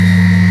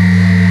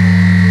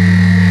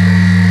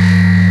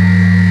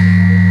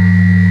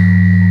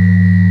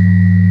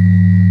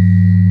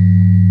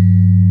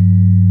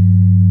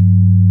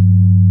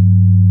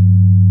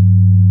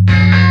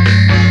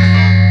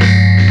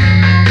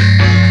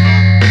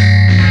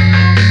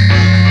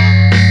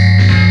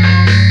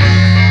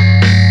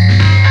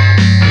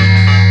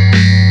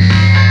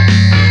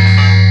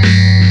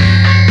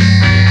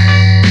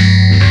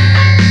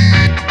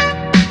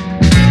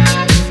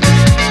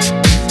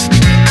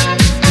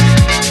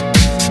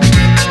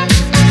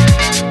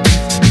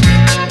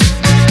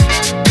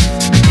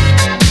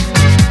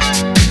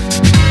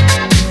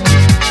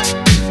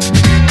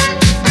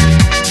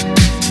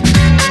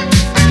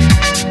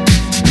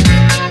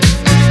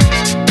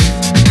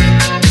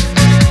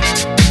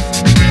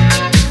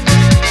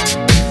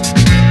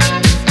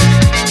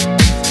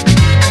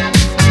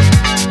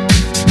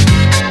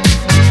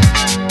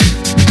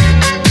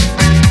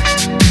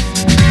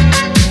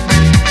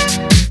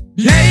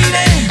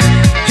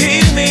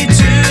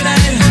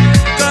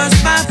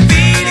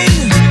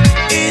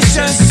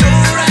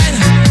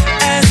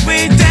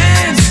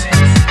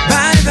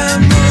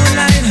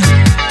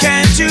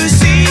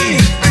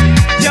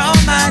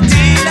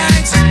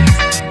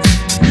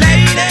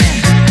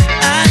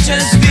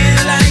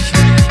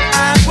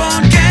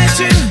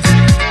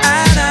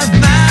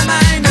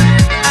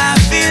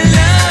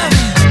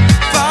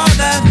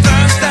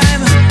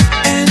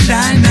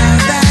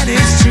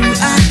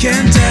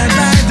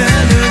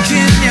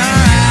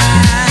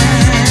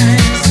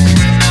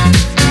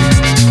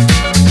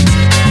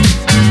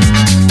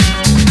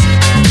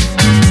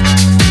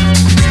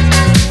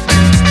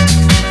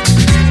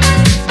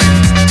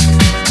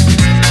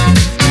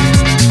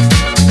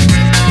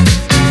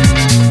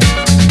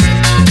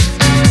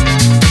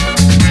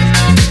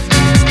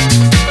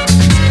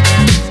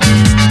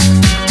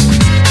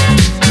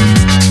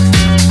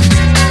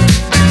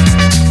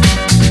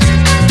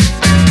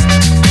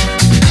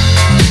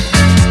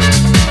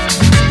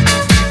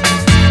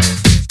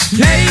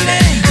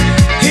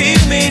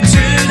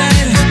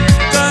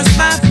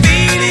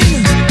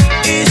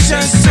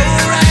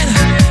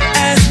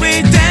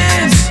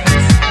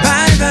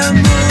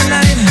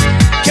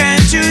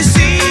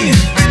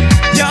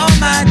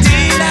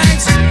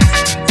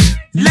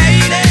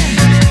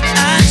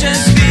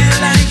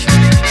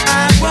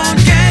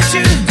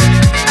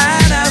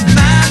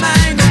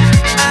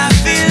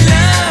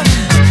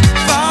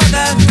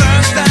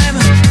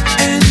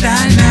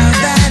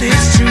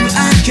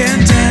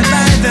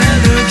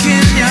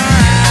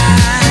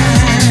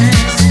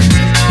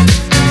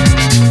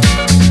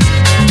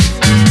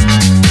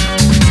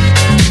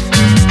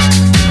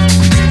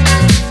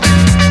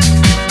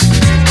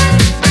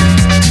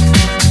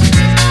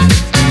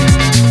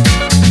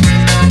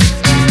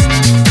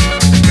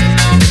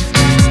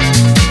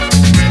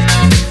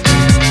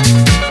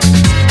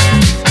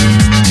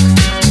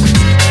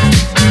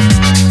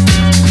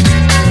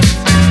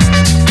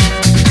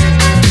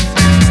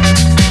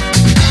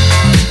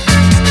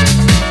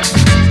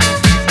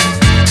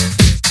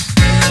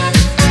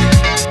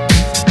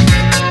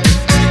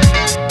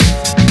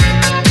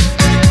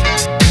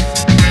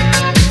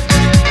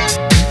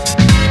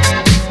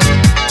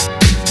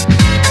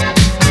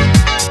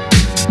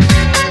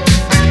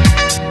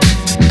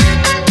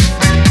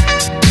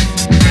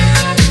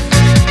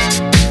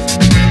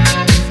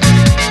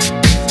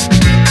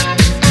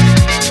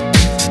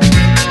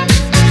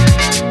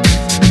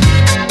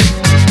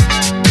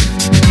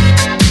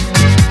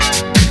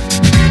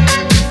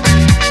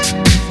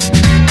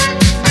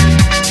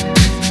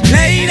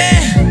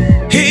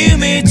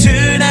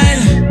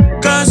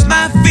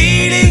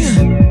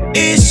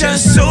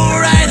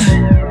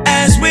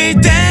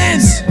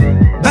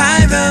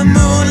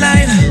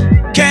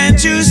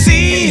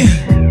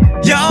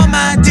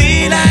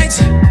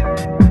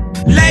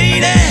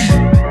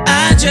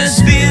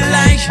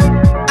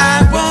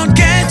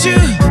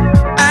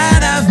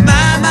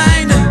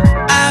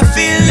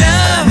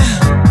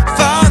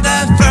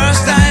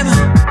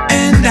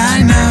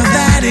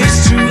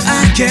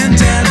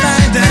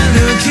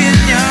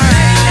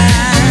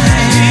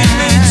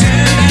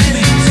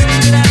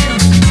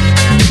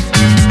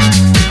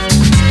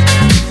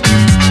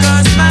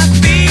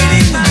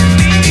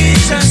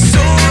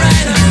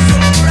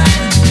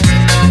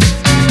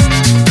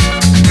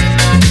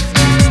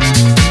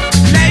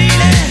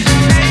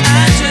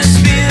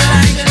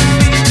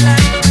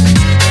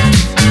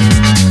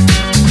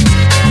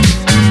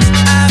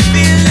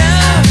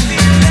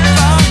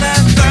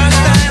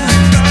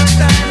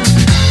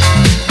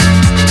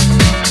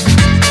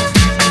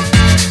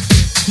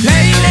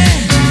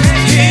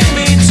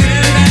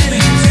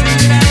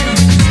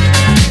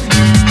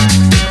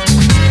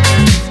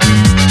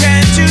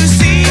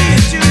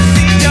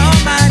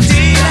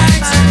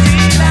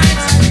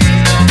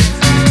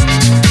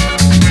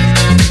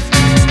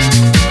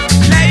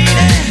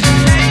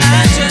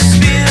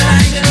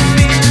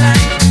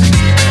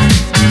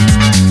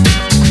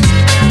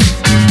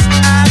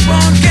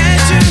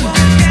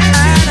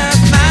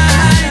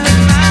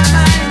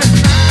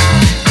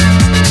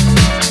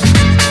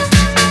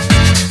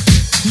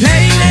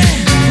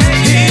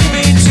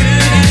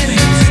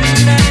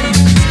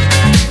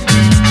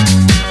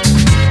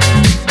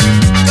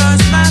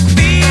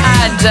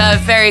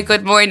very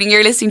good morning.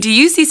 You're listening to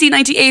UCC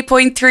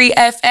 98.3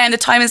 FM. The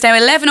time is now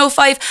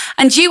 11:05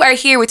 and you are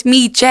here with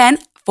me, Jen,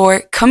 for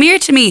Come Here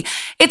To Me.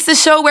 It's the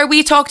show where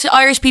we talk to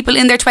Irish people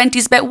in their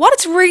 20s about what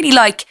it's really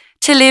like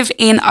to live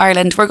in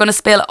Ireland. We're going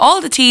to spill all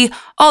the tea,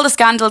 all the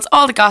scandals,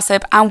 all the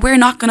gossip, and we're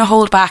not going to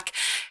hold back.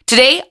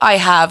 Today I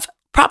have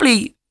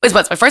it's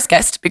my first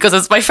guest because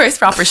it's my first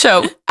proper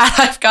show. And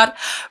I've got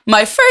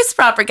my first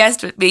proper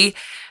guest with me,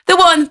 the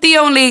one, the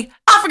only,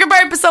 Africa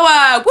Bird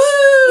Pessoa.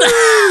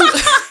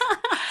 Woo!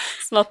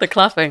 It's not the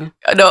clapping.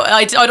 No,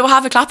 I don't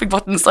have a clapping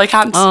button, so I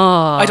can't.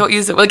 Oh. I don't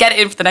use it. We'll get it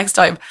in for the next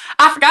time.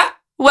 Africa,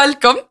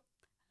 welcome.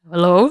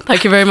 Hello.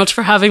 Thank you very much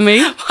for having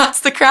me.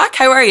 What's the crack?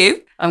 How are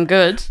you? I'm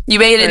good. You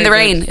made it Very in the good.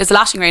 rain. It's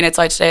lashing rain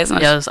outside today, isn't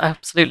it? Yeah, it was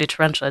absolutely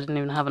torrential. I didn't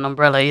even have an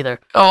umbrella either.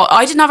 Oh,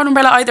 I didn't have an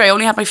umbrella either. I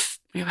only had my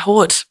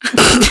hood.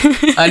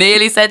 I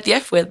nearly said the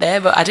F word there,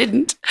 but I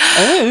didn't.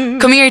 Oh.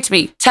 Come here to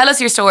me. Tell us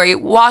your story.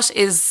 What's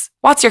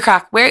your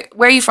crack? Where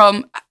are you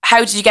from? How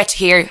did you get to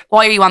here?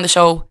 Why are you on the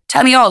show?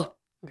 Tell me all.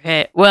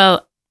 Okay,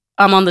 well,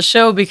 I'm on the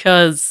show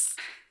because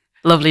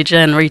lovely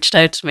Jen reached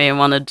out to me and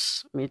wanted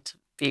me to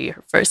be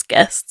her first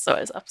guest. So I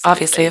was absolutely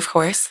Obviously, of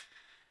course.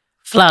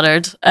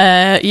 flattered.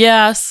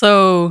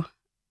 So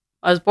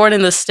I was born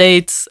in the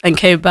States and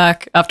came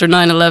back after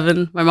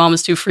 9/11. My mom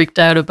was too freaked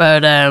out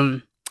about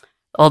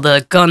all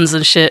the guns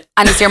and shit.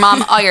 And is your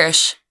mom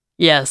Irish?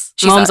 Yes,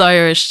 She's mom's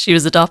Irish. She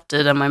was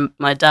adopted, and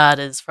my dad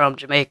is from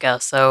Jamaica,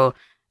 so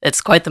it's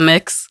quite the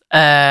mix.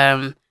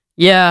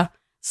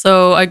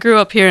 So I grew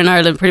up here in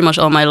Ireland pretty much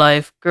all my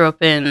life. Grew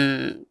up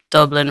in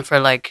Dublin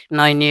for like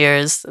 9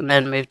 years, and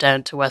then moved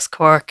down to West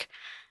Cork.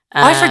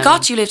 I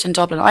forgot you lived in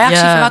Dublin. I actually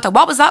yeah. forgot that.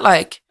 What was that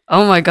like?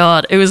 Oh my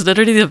God, it was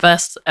literally the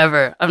best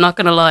ever. I'm not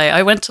gonna lie.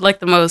 I went to like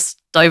the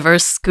most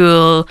diverse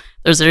school.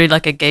 There was literally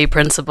like a gay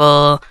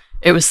principal.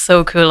 It was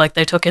so cool. Like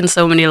they took in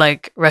so many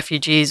like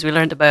refugees. We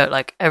learned about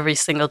like every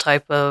single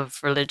type of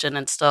religion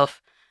and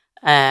stuff.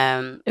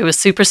 It was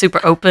super,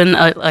 super open.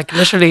 I like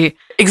literally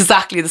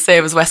Exactly the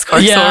same as West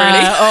Cork. yeah. So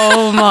really.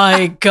 Oh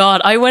my God.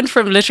 I went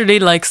from literally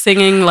like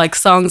singing like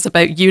songs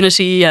about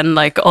unity and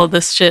like all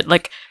this shit.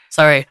 Like,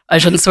 sorry, I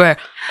shouldn't swear.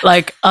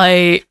 Like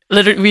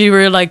we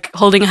were like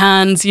holding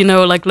hands, you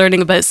know, like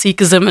learning about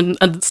Sikhism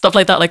and stuff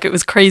like that. Like it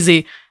was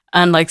crazy.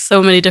 And like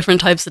so many different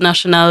types of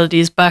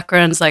nationalities,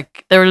 backgrounds.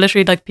 Like there were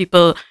literally like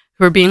people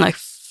who were being like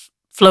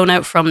flown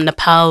out from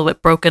Nepal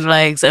with broken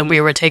legs, and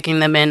we were taking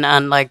them in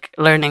and like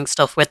learning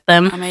stuff with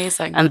them.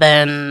 Amazing. And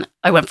then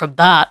I went from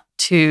that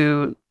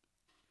to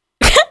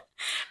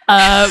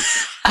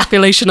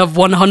population of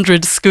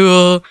 100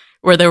 school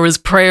where there was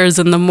prayers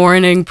in the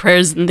morning,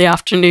 prayers in the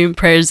afternoon,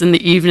 prayers in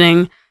the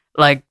evening.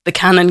 Like the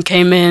canon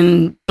came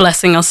in,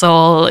 blessing us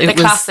all. It's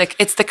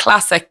the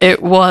classic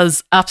It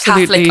was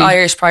absolutely Catholic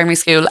Irish primary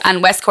school,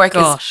 and West Cork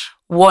is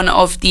one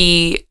of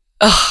the.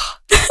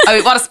 I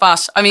mean, what a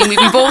spot! I mean, we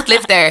both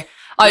lived there.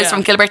 I was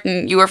from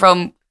Kilburton. You were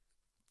from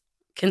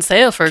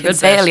Kinsale for a good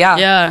Kinsale, bit. yeah.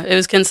 Yeah, it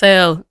was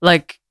Kinsale.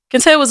 Like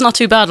Kinsale was not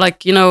too bad.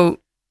 Like, you know,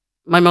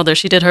 my mother,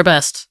 she did her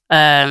best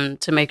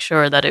to make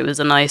sure that it was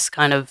a nice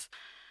kind of,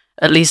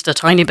 at least a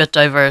tiny bit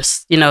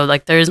diverse. You know,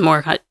 like there is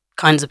more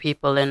kinds of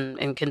people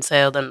in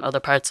Kinsale than other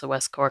parts of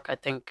West Cork, I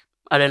think.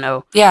 I don't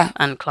know. Yeah.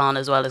 And Clon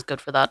as well is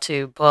good for that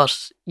too.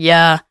 But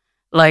yeah,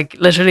 like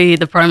literally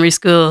the primary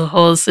school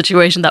whole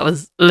situation, that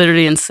was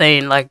literally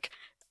insane. Like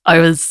I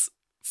was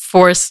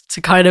forced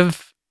to kind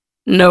of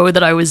know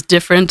that I was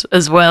different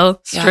as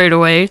well straight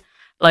away.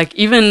 Like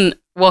even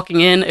walking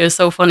in, it was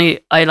so funny.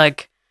 I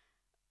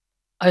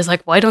was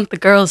like, why don't the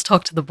girls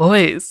talk to the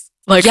boys?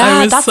 Like,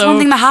 yeah, that's one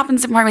thing that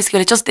happens in primary school.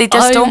 They just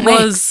don't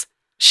mix. I was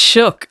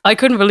shook. I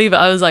couldn't believe it.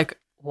 I was like,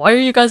 why are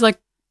you guys like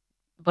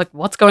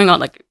what's going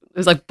on? Like it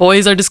was like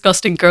boys are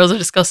disgusting, girls are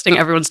disgusting,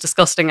 everyone's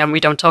disgusting, and we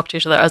don't talk to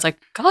each other. I was like,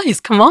 guys,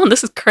 come on,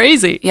 this is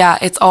crazy. Yeah,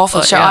 it's awful.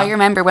 But, sure, yeah. I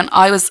remember when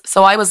I was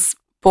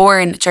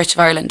born Church of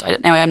Ireland.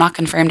 Now I'm not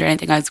confirmed or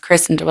anything. I was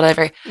christened or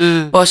whatever.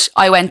 But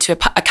I went to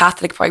a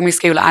Catholic primary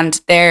school,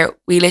 and there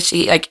we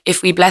literally, like,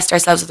 if we blessed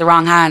ourselves with the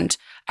wrong hand,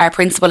 our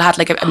principal had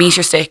like a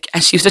meter stick,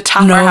 and she used to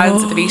tap our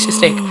hands with the meter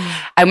stick.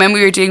 And when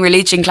we were doing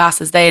religion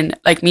classes, then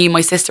like me and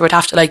my sister would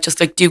have to like just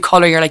like do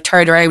colour or like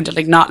turn around and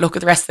like not look at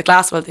the rest of the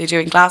class while they're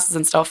doing classes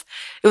and stuff.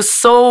 It was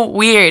so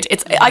weird.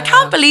 I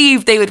can't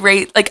believe they would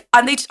rate like,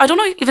 and I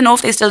don't even know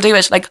if they still do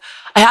it. Like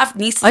I have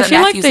nieces and nephews. I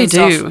feel like they and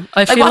do. Stuff.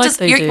 I feel like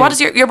they do. What is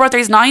your brother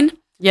is 9?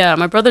 Yeah,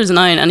 my brother's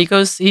 9, and he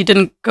goes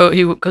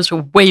to a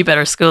way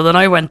better school than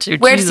I went to.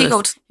 Where does he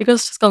go to? He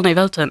goes to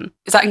Skulnavelton.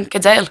 Is that in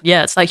Kinsale?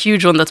 Yeah, it's that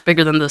huge one that's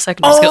bigger than the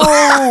secondary school.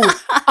 Oh,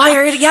 I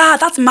heard. Yeah,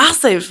 that's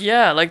massive.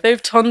 Yeah, like they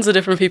have tons of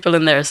different people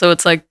in there, so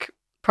it's like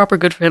proper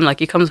good for him. Like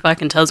he comes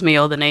back and tells me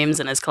all the names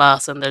in his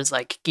class, and there's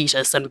like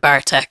Gitas and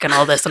Bartek and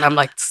all this, and I'm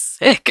like,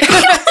 sick.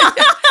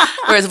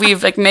 Whereas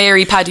we've like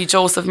Mary, Paddy,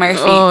 Joseph,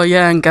 Murphy. Oh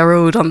yeah, and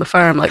Garrod on the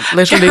farm, like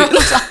literally.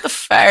 Garrod on the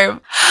farm.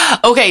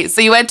 Okay,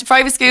 so you went to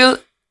private school,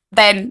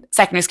 then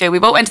secondary school. We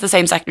both went to the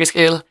same secondary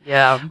school.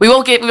 Yeah. We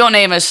won't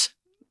name it.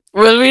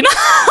 Will we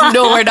not?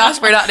 No, we're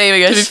not. We're not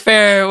naming it. To be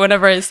fair,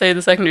 whenever I say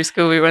the secondary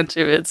school we went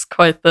to, it's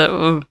quite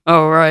the,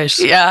 oh right.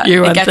 Yeah,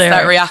 you went it gets there.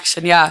 that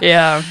reaction, yeah.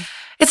 Yeah.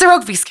 It's a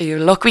rugby school.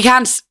 Look, we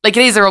can't, like,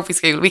 it is a rugby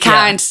school. We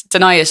can't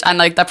deny it. And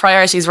like the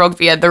priority is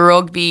rugby, and the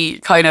rugby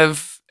kind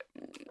of,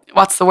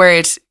 what's the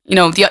word? You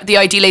know, the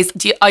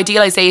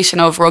idealization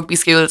of rugby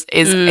schools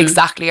is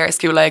exactly our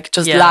school, like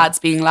just lads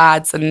being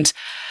lads and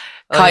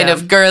kind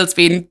of girls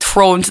being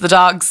thrown to the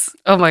dogs.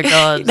 Oh my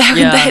God. Now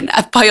and then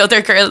by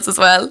other girls as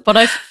well. But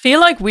I feel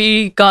like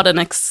we got an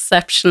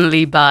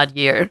exceptionally bad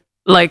year.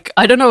 Like,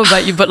 I don't know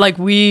about you, but like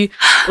we,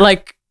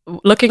 like,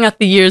 looking at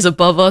the years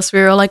above us, we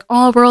were like,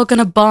 oh, we're all going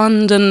to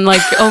bond and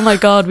like, oh my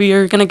God, we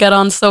are going to get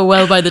on so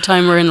well by the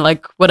time we're in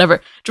like whatever.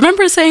 Do you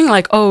remember saying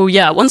like, oh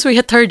yeah, once we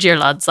hit third year,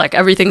 lads, like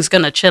everything's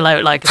going to chill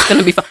out, like it's going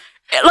to be fun.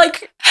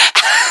 Like,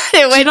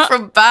 it went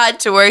from bad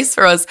to worse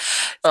for us.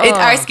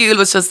 Our school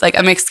was just like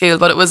a mixed school,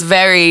 but it was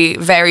very,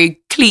 very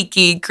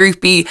cliquey,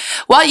 groupy.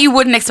 What you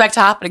wouldn't expect to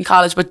happen in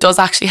college, but does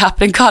actually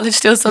happen in college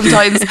still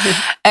sometimes.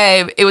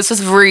 It was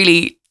just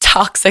really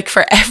toxic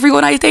for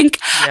everyone, I think.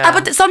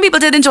 But some people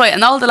did enjoy it,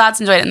 and all the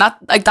lads enjoyed it, and that,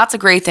 like, that's a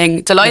great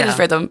thing. Delighted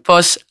for them.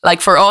 But like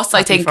for us,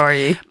 I think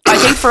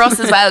for us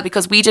as well,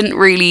 because we didn't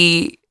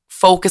really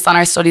focus on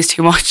our studies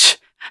too much.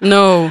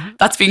 No,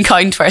 that's being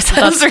kind to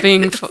ourselves. That's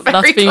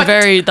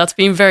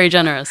being very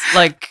generous.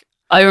 Like,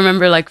 I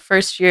remember like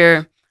first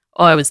year,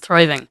 I was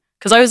thriving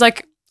because I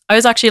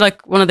was actually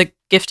like one of the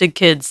gifted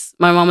kids.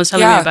 My mom was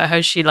telling me about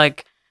how she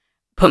like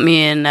put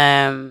me in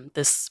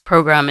this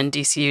program in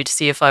DCU to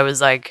see if I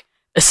was like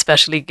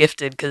especially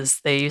gifted,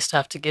 because they used to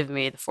have to give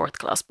me the 4th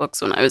class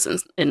books when I was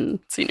in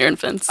senior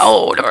infants.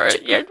 Oh, all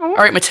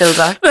right,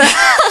 Matilda,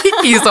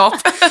 ease up.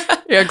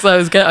 Yeah,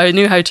 because I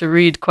knew how to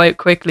read quite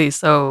quickly,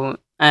 so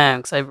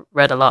because I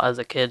read a lot as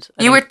a kid.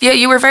 You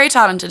were very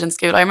talented in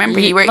school. I remember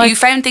you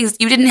found things,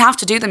 you didn't have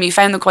to do them. You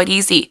found them quite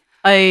easy.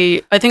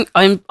 I think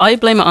I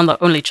blame it on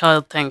the only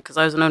child thing, because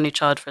I was an only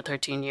child for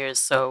 13 years.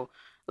 So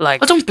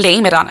like, well, don't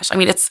blame it on it. I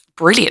mean, it's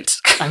brilliant.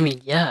 I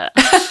mean, yeah.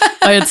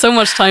 I had so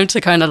much time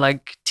to kind of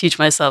like teach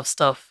myself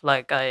stuff.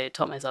 Like, I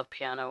taught myself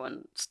piano,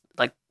 and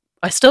like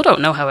I still don't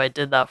know how I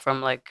did that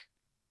from like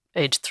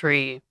age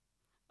 3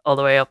 all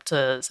the way up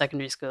to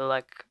secondary school.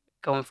 Like,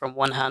 going from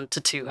one hand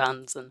to 2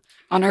 hands, and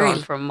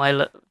going from my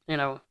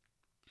the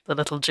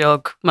little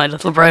jug, my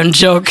little brown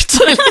jug,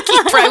 to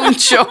little brown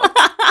jug,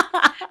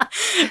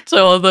 to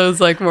all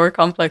those like more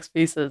complex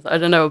pieces. I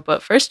don't know,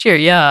 but first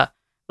year,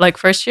 like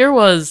first year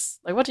was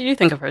like, what did you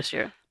think of first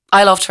year?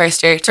 I loved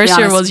first year. First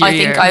year was your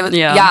year. I was,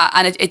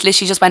 and it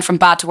literally just went from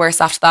bad to worse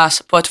after that.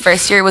 But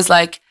first year was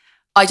like,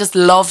 I just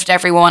loved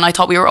everyone. I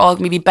thought we were all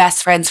maybe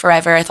best friends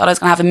forever. I thought I was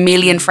going to have a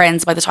million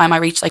friends by the time I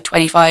reached like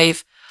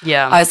 25.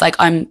 Yeah. I was like,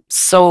 I'm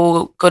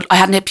so good. I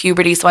hadn't hit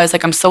puberty, so I was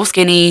like, I'm so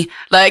skinny.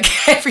 Like,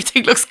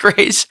 everything looks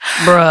great.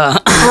 Bruh.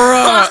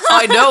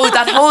 I know,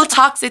 that whole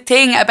toxic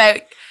thing about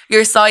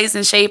your size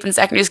and shape in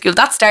secondary school,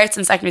 that starts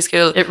in secondary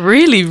school. It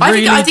really does.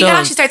 I think it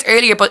actually starts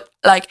earlier, but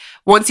like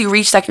once you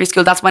reach secondary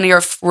school, that's when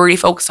you're really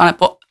focused on it.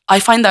 But I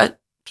find that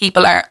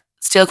people are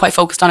still quite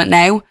focused on it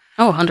now.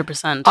 Oh,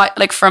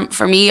 100%.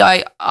 For me,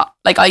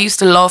 I used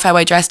to love how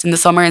I dressed in the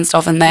summer and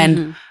stuff, and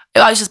then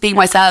I was just being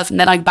myself, and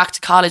then I back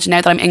to college, and now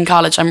that I'm in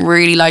college, I'm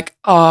really like,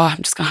 oh,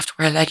 I'm just gonna have to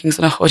wear leggings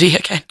and a hoodie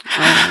again.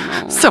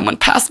 Oh, no. Someone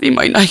pass me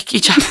my Nike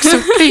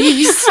jacket,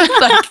 please.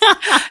 Like,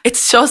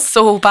 it's just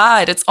so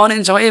bad. It's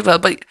unenjoyable.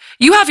 But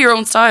you have your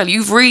own style.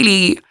 You've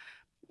really,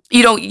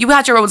 you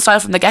had your own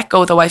style from the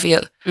get-go, though, I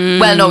feel.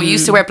 Well, no, you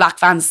used to wear black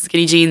Vans,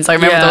 skinny jeans. I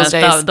remember those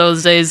days.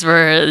 Those days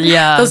were,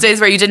 those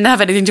days where you didn't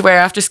have anything to wear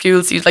after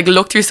school, so you'd like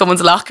look through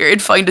someone's locker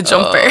and find a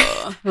jumper.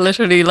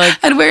 Literally, like.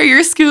 And wear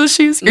your school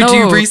shoes. Your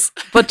dubries.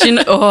 But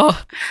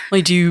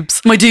my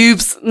dubes. My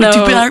dubes. No.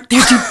 They're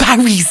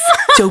dubarries,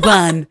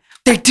 Joanne.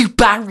 They're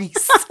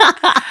dubarries.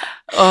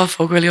 Oh,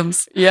 fuck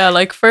Williams. Yeah,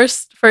 like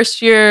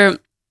first year,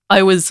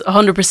 I was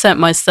 100%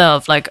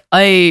 myself. Like,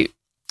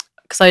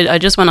 because I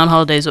just went on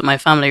holidays with my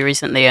family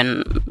recently,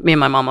 and me and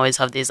my mom always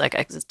have these like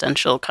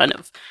existential kind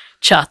of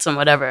chats and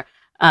whatever.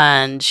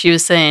 And she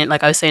was saying,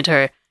 like, I was saying to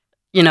her,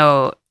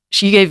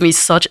 she gave me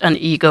such an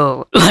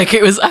ego. Like,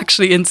 it was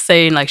actually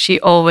insane. Like, she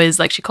always,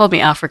 like, she called me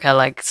Africa,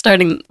 like,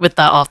 starting with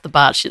that off the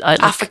bat.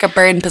 Africa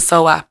Byrne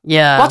Pessoa.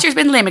 Yeah. What's your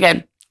middle name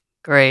again?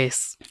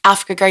 Grace.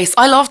 Africa Grace.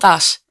 I love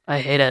that. I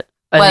hate it.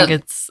 I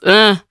think it's,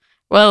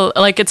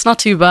 like, it's not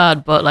too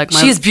bad, but like,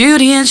 she's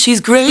beauty and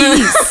she's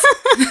Grace.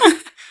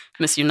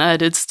 Miss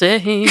United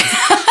States.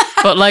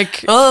 But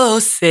like, oh,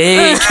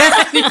 say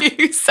can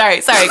you? Sorry,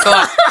 go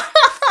on.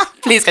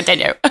 Please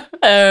continue.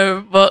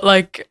 But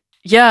like,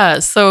 yeah,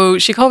 so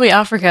she called me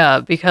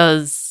Africa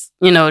because,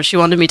 she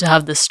wanted me to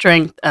have the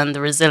strength and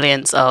the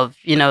resilience of,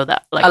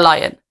 that like a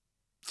lion.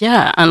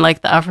 Yeah, and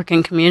like the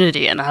African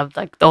community, and have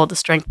like all the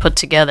strength put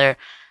together,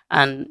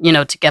 and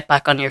to get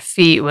back on your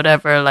feet,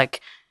 whatever,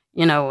 like,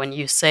 when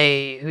you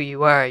say who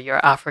you are,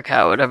 you're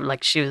Africa, or whatever.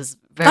 Like, she was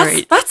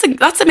very.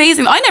 That's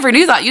amazing. I never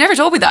knew that. You never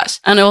told me that.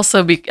 And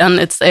also, and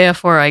it's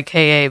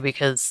Afrika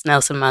because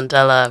Nelson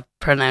Mandela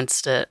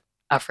pronounced it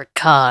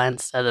Africa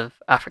instead of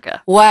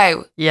Africa.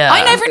 Wow. Yeah.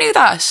 I never knew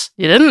that.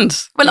 You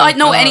didn't? Well, I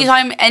know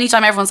anytime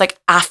everyone's like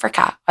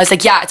Africa, I was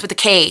like, yeah, it's with a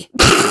K.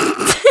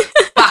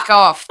 Back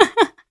off.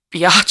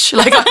 biatch.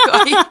 Like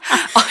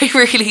I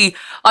really,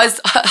 I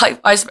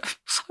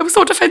was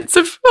so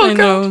defensive. Oh, I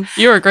know.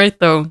 You were great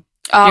though.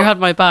 You had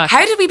my back.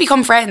 How did we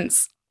become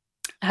friends?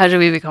 How did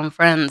we become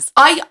friends?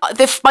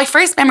 My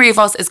first memory of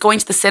us is going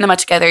to the cinema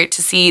together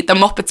to see The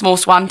Muppets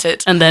Most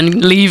Wanted. And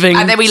then leaving.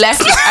 And then we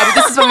left.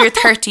 This is when we were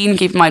 13,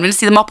 keep in mind. We went to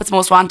see The Muppets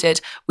Most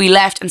Wanted. We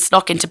left and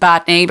snuck into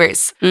Bad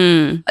Neighbours.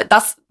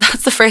 That's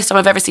the first time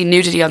I've ever seen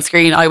nudity on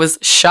screen. I was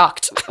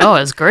shocked. Oh, it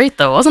was great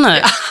though, wasn't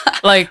it?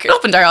 Like, it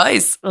opened our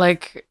eyes.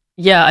 Like,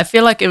 yeah, I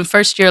feel like in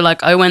first year,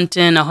 like I went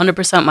in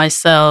 100%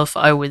 myself.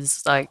 I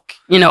was like,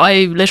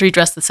 I literally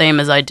dressed the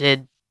same as I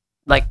did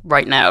like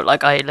right now.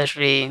 Like I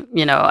literally,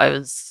 I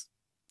was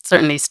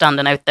certainly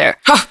standing out there.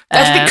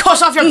 That's been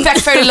cut off your back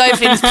fairly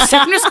lively in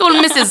secondary school,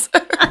 missus.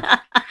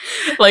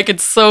 Like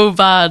it's so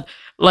bad.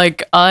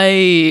 Like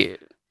I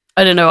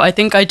don't know. I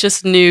think I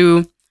just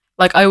knew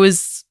like I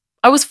was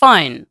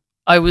fine.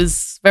 I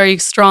was very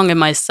strong in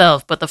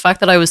myself, but the fact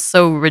that I was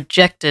so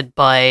rejected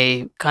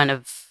by kind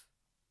of,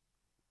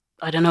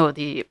 I don't know,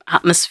 the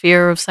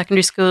atmosphere of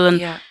secondary school and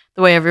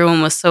the way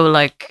everyone was so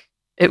like,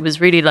 it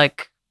was really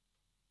like,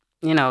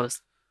 it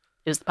was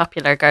the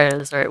popular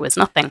girls or it was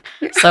nothing.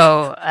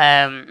 So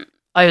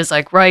I was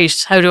like,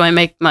 right, how do I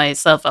make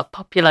myself a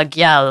popular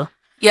gal?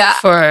 Yeah.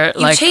 For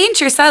you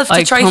change yourself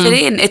to try fit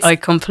in. I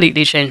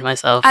completely changed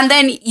myself. And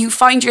then you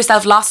find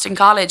yourself lost in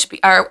college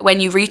or when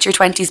you reach your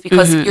 20s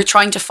because you're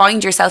trying to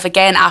find yourself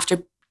again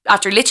after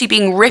literally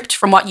being ripped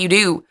from what you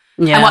do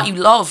and what you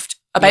loved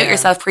about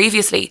yourself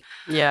previously.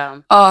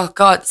 Yeah. Oh,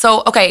 God.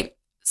 So, okay.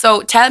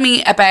 So tell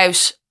me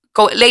about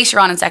go later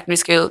on in secondary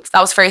school.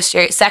 That was first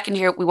year. Second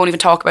year, we won't even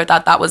talk about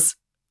that. That was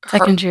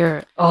second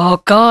year.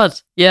 Oh God,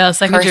 yeah.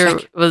 Second year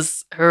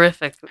was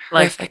horrific.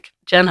 Like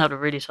Jen had a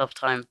really tough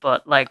time,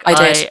 but like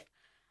I did,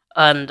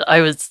 and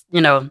I was,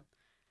 I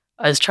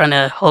was trying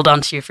to hold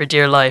on to you for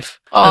dear life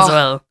as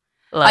well.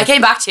 Like, I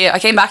came back to you.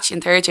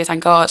 in third year.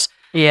 Thank God.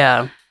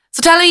 Yeah.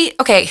 So tell me,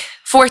 okay,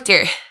 fourth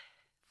year.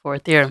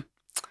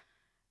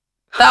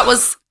 That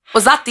was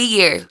that the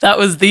year? That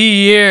was the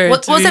year.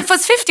 Was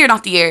fifth year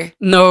not the year?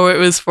 No, it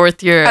was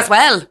fourth year as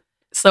well.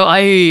 So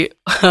I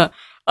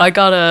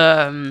got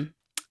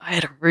I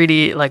had a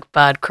really like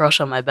bad crush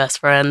on my best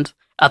friend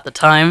at the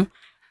time,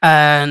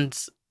 and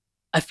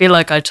I feel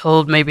like I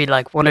told maybe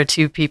like one or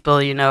two people,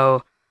 like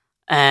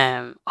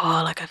I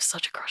have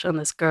such a crush on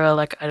this girl,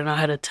 like I don't know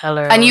how to tell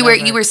her. And you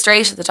were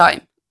straight at the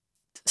time.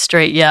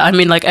 Straight, yeah. I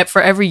mean, like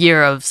for every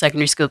year of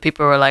secondary school,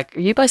 people were like, "Are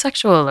you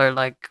bisexual?" or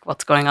like,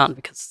 "What's going on?"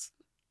 Because,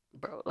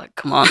 bro, like,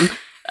 come on.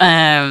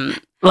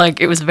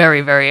 Like it was very,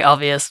 very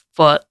obvious.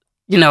 But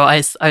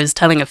I was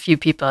telling a few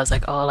people, I was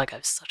like, "Oh, like I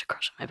have such a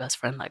crush on my best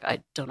friend. Like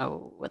I don't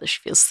know whether she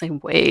feels the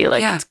same way.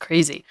 Like it's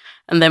crazy."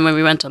 And then when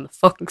we went on the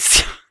fucking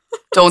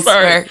don't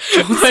swear.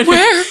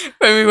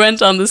 When we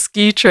went on the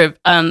ski trip,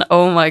 and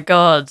oh my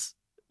God,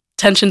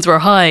 tensions were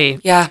high.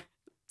 Yeah,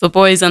 the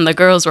boys and the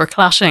girls were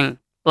clashing.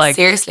 Like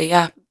seriously,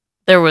 yeah.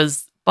 There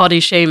was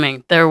body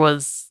shaming. There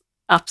was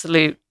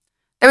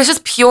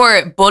just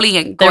pure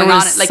bullying going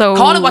on. Like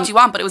call it what you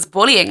want, but it was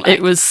bullying. Like.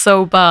 It was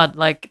so bad.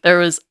 Like there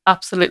was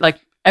absolute like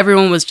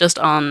everyone was just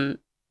on.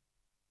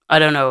 I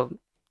don't know.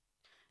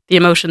 The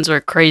emotions were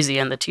crazy,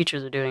 and the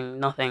teachers were doing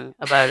nothing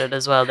about it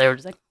as well. They were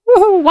just like,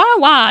 "Woo, wah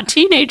wah,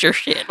 teenager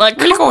shit." Like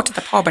we'll go to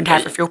the pub and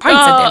have a few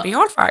pints, and then be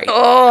all right.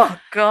 Oh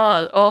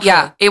God, awful.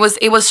 Yeah, it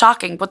was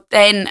shocking. But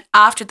then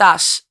after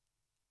that.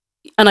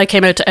 And I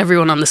came out to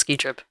everyone on the ski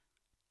trip.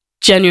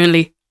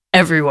 Genuinely,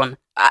 everyone.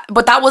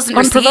 But that wasn't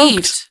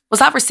received. Was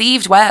that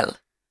received well?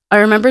 I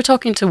remember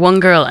talking to one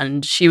girl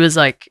and she was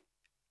like,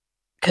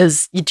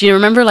 because do you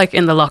remember like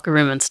in the locker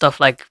room and stuff,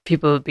 like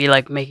people would be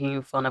like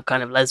making fun of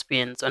kind of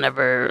lesbians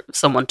whenever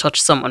someone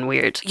touched someone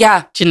weird.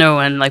 Yeah. Do you know?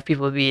 And like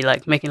people would be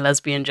like making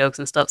lesbian jokes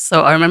and stuff.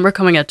 So I remember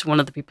coming out to one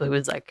of the people who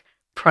was like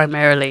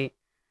primarily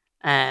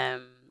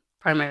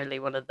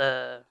one of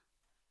the...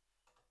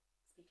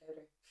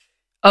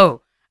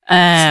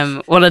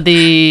 one of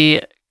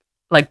the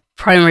like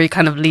primary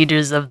kind of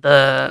leaders of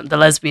the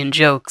lesbian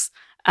jokes,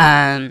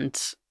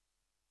 and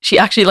she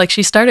actually like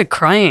she started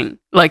crying,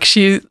 like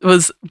she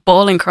was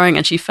bawling crying,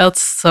 and she felt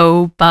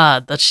so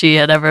bad that she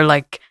had ever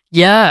like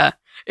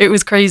it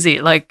was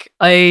crazy. Like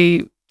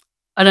I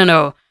don't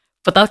know,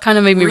 but that kind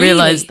of made me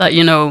realize that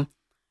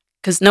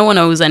because no one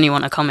owes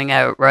anyone a coming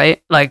out,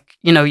 right? Like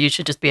you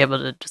should just be able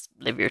to just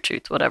live your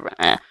truth, whatever.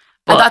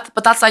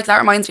 But that's like that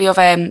reminds me of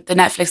the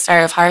Netflix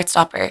star of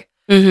Heartstopper.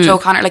 Joe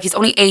Connor, like he's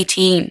only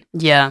 18.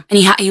 Yeah. And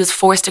he was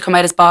forced to come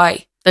out as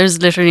bi.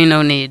 There's literally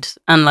no need.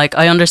 And like,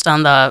 I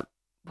understand that,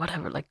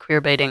 whatever, like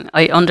queer baiting.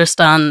 I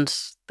understand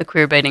the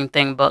queer baiting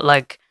thing, but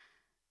like,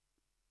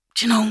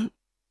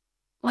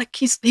 like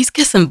he's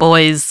kissing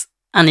boys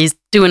and he's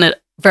doing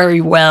it very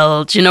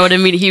well. Do you know what I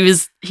mean?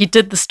 He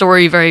did the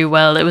story very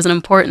well. It was an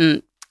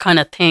important kind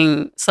of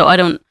thing. So I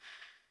don't,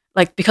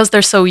 like, because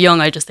they're so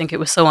young, I just think it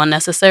was so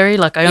unnecessary.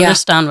 Like, I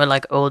understand with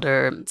like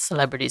older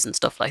celebrities and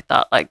stuff like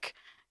that, like,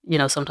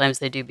 sometimes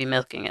they do be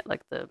milking it,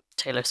 like the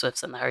Taylor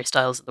Swifts and the Harry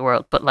Styles of the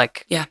world. But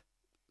like,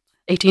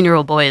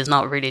 18-year-old boy is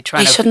not really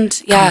trying to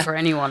come for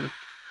anyone.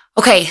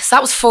 Okay, so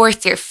that was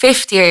 4th year.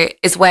 5th year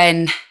is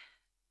when,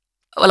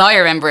 well, I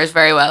remember it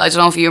very well. I don't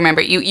know if you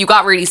remember. You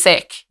got really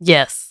sick.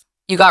 Yes.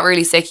 You got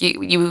really sick. Do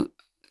you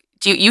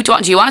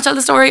want to tell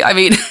the story? I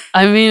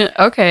mean,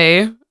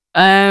 okay. You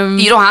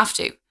don't have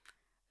to.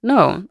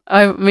 No,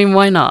 I mean,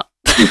 why not?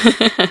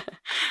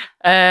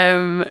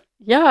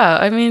 Yeah,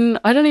 I mean,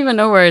 I don't even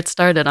know where it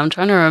started. I'm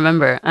trying to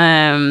remember.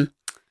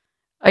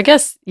 I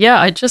guess, yeah,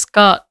 I just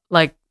got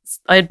like,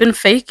 I had been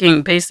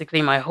faking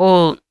basically my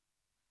whole,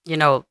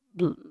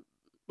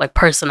 like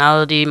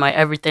personality, my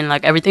everything.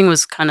 Like everything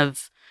was kind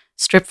of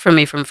stripped from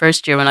me from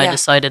first year when I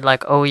decided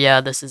like, oh yeah,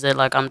 this is it.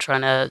 Like I'm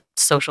trying to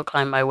social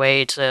climb my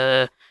way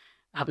to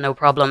have no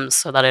problems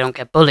so that I don't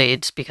get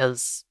bullied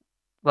because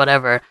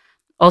whatever.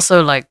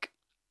 Also like,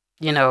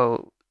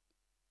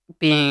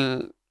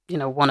 being,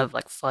 one of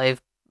like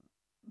 5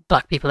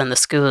 Black people in the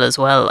school as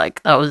well.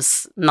 Like that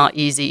was not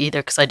easy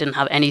either because I didn't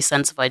have any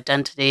sense of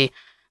identity.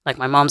 Like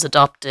my mom's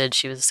adopted.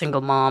 She was a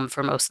single mom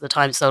for most of the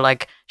time. So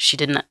like she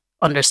didn't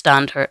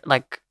understand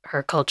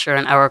her culture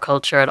and our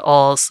culture at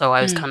all. So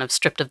I was kind of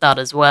stripped of that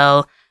as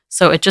well.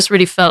 So it just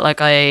really felt like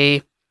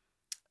I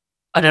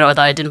don't know, that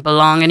I didn't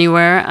belong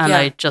anywhere. And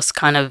I just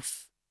kind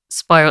of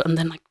spiraled. And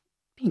then like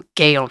being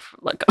gay on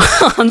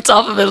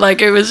top of it,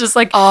 like it was just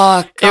like,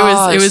 oh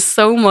gosh. It was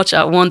so much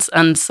at once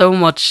and so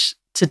much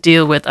to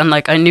deal with. And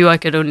like I knew I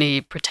could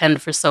only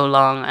pretend for so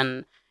long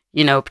and,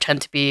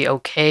 pretend to be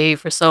okay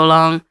for so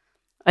long.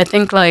 I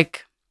think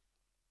like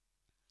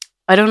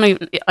I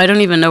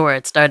don't even know where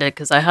it started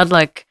because I had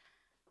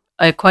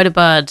quite a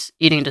bad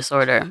eating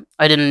disorder.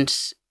 I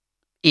didn't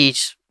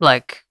eat,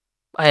 like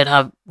I'd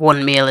have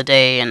 1 meal a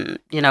day and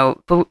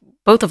but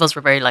both of us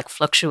were very like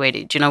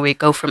fluctuated. We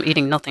go from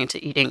eating nothing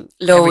to eating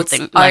loads.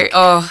 Everything. Like,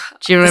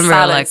 do you remember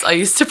salads I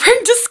used to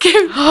bring to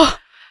school?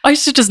 I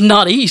used to just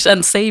not eat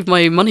and save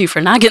my money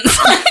for naggins.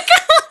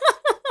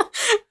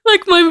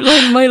 Like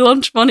my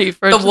lunch money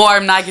for the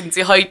warm naggins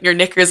you hide in your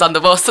knickers on the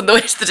bus on the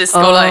way to the disco.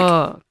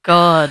 Oh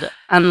God!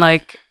 And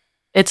like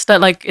it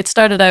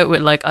started out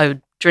with like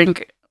I'd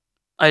drink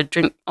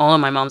all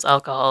of my mom's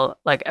alcohol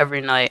like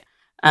every night,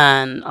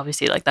 and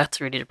obviously like that's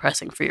really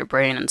depressing for your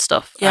brain and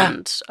stuff. Yeah.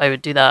 And I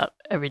would do that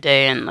every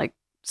day and like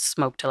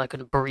smoke till I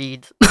couldn't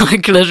breathe.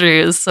 Like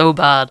literally, it was so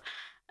bad.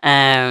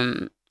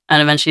 And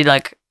eventually,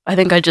 like I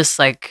think I just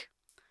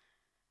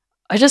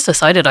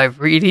decided I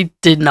really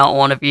did not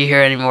want to be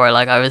here anymore.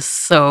 Like I was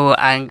so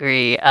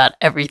angry at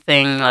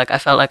everything. Like I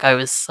felt like I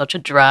was such a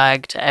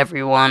drag to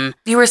everyone.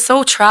 You were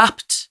so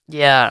trapped.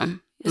 Yeah.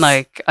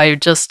 Like I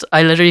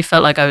literally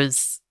felt like I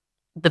was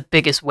the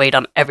biggest weight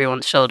on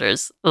everyone's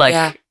shoulders.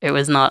 Like it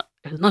was not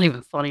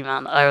even funny,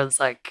 man. I was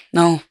like,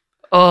 no.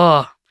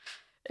 Oh,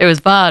 it was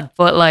bad.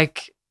 But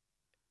like,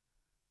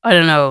 I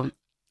don't know.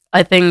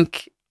 I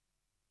don't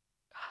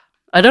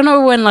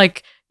know when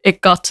like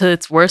it got to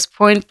its worst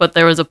point, but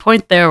there was a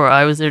point there where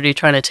I was literally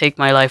trying to take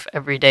my life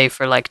every day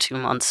for like 2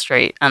 months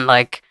straight. And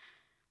like,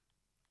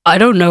 I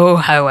don't know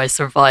how I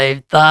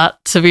survived that,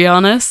 to be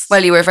honest.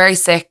 Well, you were very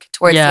sick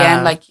towards the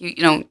end. Like,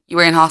 you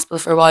were in hospital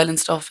for a while and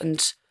stuff.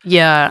 And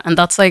yeah, and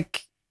that's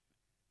what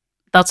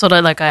I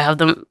like.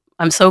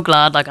 I'm so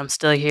glad like I'm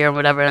still here and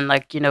whatever. And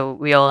like,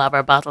 we all have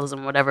our battles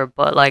and whatever.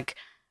 But like,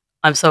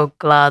 I'm so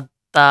glad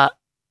that,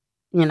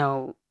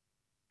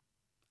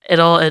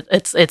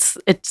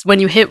 it's when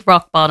you hit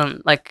rock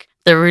bottom, like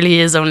there really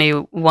is only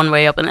one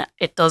way up and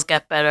it does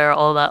get better,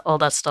 all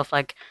that stuff.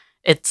 Like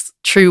it's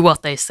true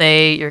what they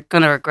say, you're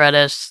gonna regret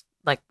it.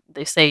 Like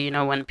they say,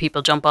 when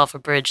people jump off a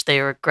bridge,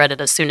 they regret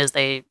it as soon as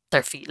their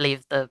feet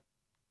leave the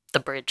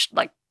bridge.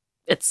 Like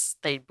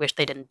they wish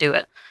they didn't do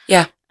it.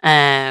 Yeah.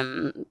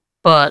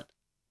 But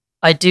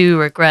I do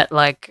regret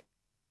like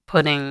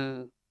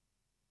putting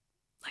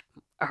like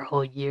our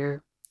whole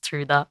year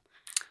through that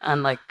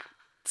and like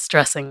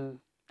stressing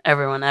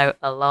everyone out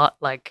a lot.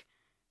 Like,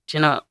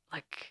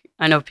 like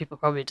I know people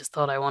probably just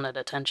thought I wanted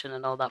attention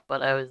and all that,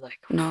 but I was like,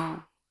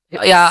 no.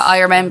 I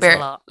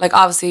remember like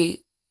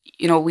obviously,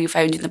 we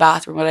found you in the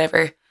bathroom,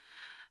 whatever.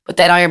 But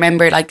then I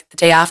remember like the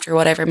day after,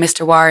 whatever,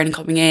 Mr. Warren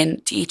coming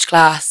in to each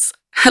class,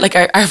 like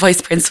our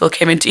vice principal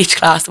came into each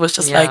class and was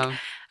just like,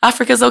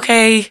 Africa's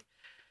okay,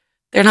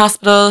 they're in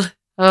hospital,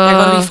 they're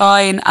going to be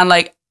fine. And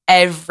like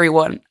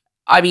everyone,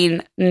 I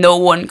mean, no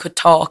one could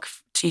talk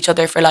to each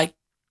other for like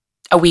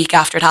a week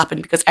after it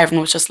happened because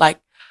everyone was just like,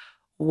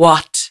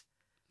 what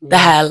the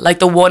hell? Like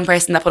the one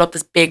person that put up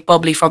this big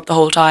bubbly front the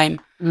whole time.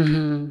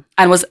 Mm-hmm.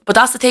 But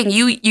that's the thing,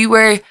 you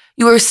were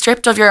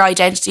stripped of your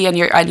identity and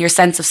your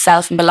sense of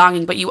self and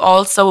belonging, but you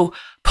also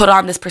put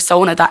on this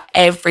persona that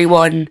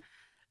everyone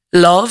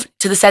loved,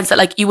 to the sense that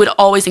like you would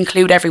always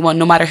include everyone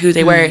no matter who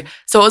they were.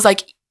 So it was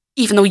like,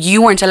 even though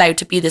you weren't allowed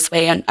to be this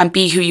way and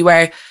be who you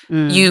were,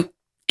 you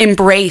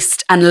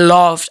embraced and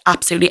loved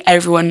absolutely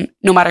everyone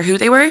no matter who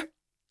they were.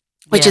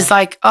 Which is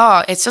like,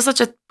 it's just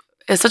such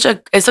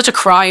a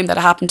crime that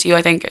happened to you.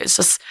 I think it's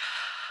just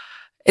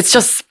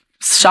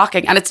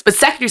shocking. And but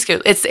secondary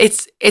school,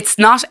 it's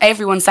not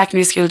everyone's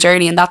secondary school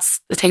journey, and that's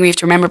the thing we have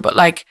to remember. But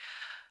like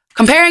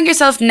comparing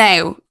yourself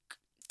now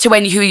to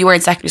who you were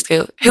in secondary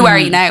school, who are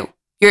you now?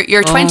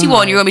 You're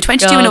 21. You're going to be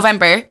 22 in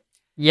November.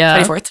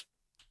 Yeah. 24th.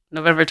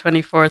 November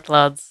 24th,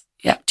 lads.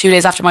 Yeah, 2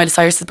 days after Miley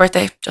Cyrus's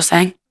birthday. Just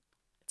saying.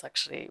 It's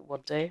actually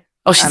one day.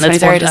 Oh, she's and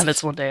 23rd. And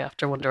it's one day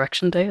after One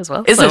Direction Day as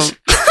well. Is it?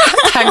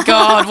 Thank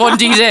God, one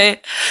DJ.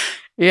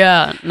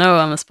 Yeah, no,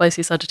 I'm a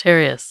spicy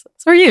Sagittarius.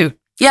 So are you?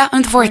 Yeah,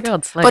 I'm the 4th. Oh my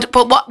God, slay. But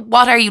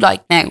what are you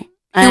like now?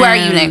 Who are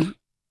you now?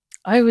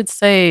 I would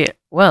say,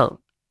 well,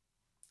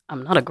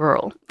 I'm not a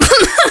girl.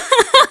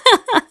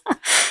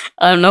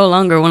 I'm no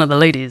longer one of the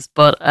ladies,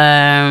 but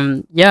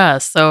yeah,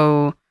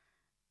 so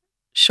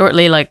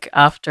shortly like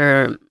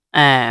after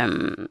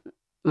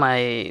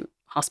my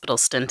hospital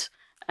stint,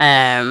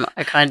 I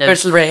kind of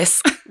Virtual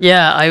race.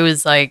 Yeah, I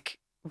was like,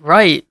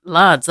 right,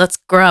 lads, let's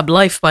grab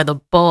life by the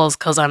balls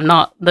because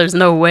there's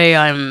no way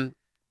I'm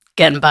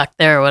getting back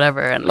there or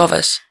whatever. And love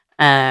it.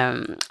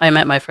 I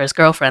met my first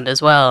girlfriend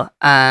as well,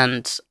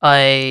 and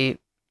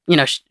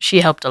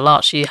she helped a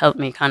lot. She helped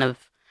me kind of,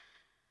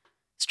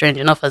 strange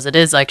enough as it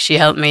is, like she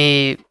helped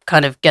me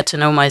kind of get to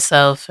know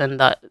myself and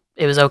that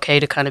it was okay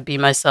to kind of be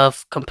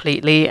myself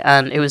completely.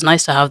 And it was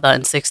nice to have that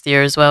in 6th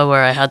year as well,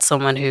 where I had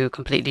someone who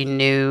completely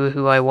knew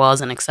who I was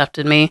and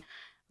accepted me.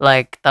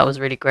 Like that was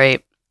really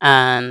great.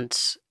 And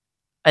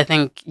I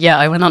think, yeah,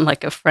 I went on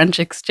like a French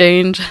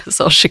exchange,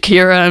 saw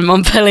Shakira in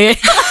Montpellier.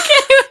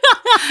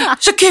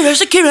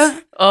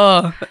 Shakira.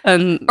 Oh,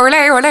 and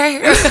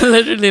Olé.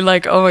 literally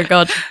like, oh my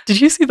God,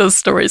 did you see those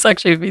stories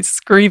actually of me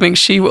screaming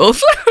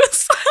she-wolf?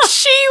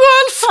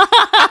 She-wolf.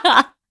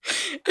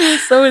 It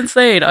was so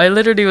insane. I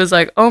literally was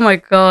like, oh my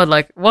God,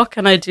 like what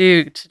can I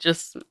do to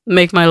just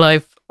make my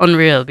life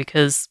unreal?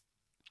 Because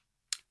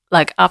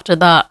like after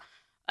that,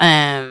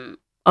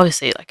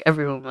 obviously like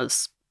everyone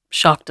was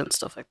shocked and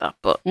stuff like that,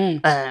 but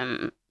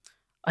I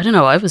don't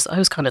know, I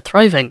was kind of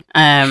thriving.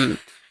 Yeah.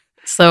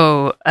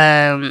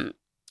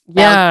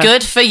 Well,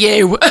 good for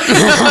you.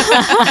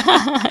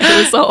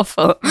 It was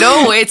awful.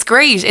 No, it's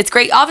great. It's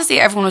great. Obviously,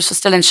 everyone was just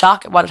still in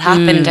shock at what had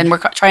happened, and we're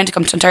trying to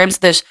come to terms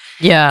with it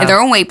in their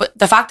own way. But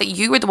the fact that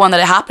you were the one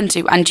that it happened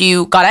to, and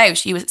you got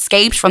out, you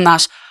escaped from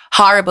that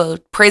horrible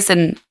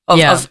prison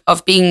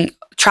of being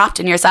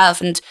trapped in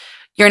yourself, and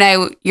you're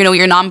now,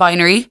 you're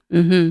non-binary.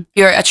 Mm-hmm.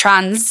 You're a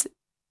trans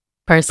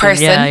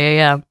person.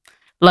 Yeah.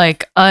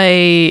 Like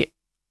so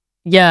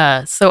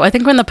I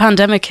think when the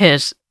pandemic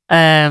hit,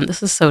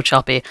 this is so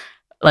choppy,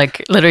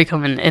 like literally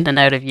coming in and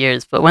out of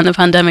years, but when the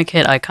pandemic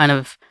hit, I kind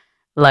of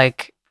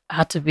like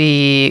had to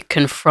be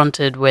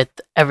confronted with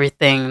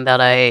everything that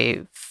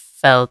I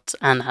felt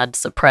and had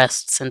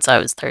suppressed since I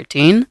was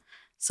 13.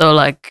 So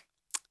like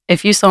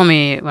if you saw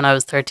me when I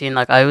was 13,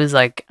 like I was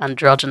like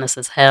androgynous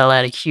as hell. I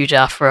had a huge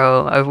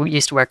afro. I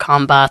used to wear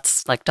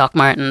combats, like Doc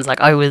Martens.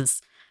 Like I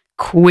was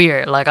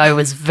queer. Like I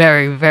was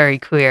very, very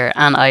queer.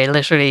 And I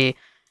literally,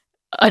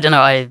 I don't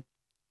know, I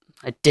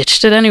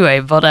ditched it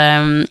anyway. But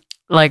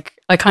like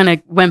I kind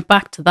of went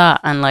back to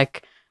that and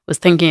like was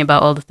thinking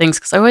about all the things,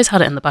 because I always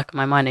had it in the back of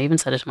my mind. I even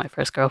said it to my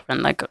first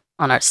girlfriend, like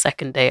on our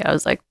second date. I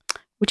was like,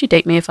 would you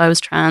date me if I was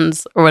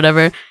trans or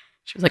whatever?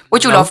 She was like,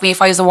 would you love me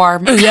if I was a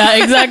worm?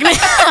 Yeah, exactly.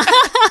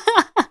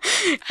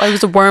 If I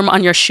was a worm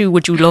on your shoe,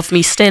 would you love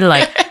me still?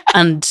 Like,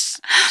 and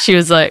she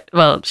was like,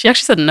 well, she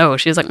actually said no.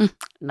 She was like,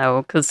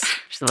 no, because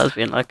she's a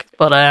lesbian. Like,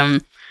 but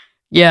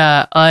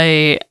yeah,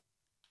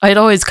 I'd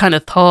always kind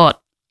of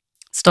thought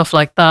stuff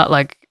like that.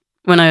 Like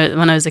when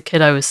I was a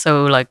kid, I was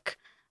so like,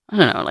 I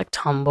don't know, like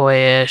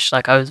tomboyish.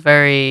 Like I was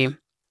very,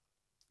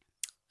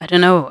 I don't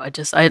know.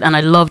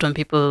 I loved when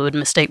people would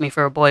mistake me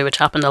for a boy, which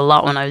happened a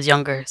lot when I was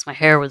younger, because my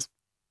hair was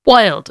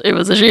wild. It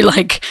was actually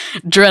like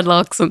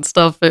dreadlocks and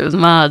stuff. It was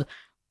mad.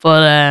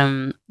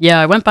 But yeah,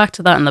 I went back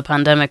to that in the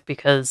pandemic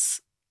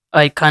because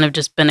I'd kind of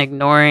just been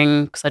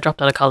ignoring, because I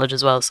dropped out of college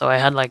as well. So I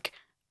had like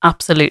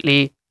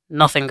absolutely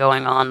nothing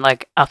going on,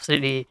 like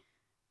absolutely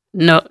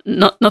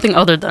nothing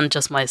other than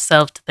just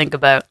myself to think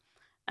about.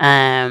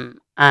 And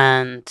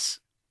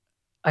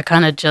I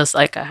kind of just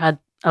like, I had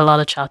a lot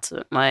of chats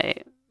with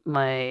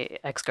my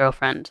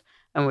ex-girlfriend,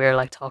 and we were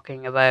like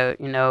talking about,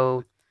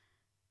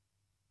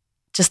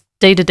 just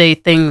day-to-day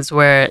things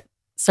where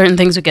certain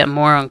things would get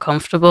more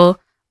uncomfortable.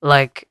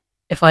 Like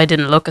if I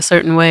didn't look a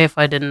certain way, if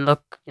I didn't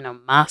look,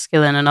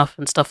 masculine enough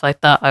and stuff like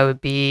that, I would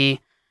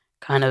be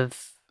kind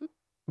of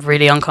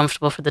really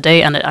uncomfortable for the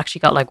day. And it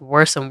actually got like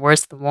worse and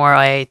worse the more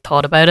I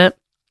thought about it.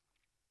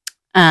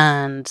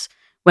 And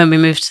when we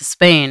moved to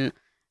Spain,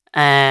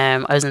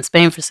 I was in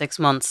Spain for 6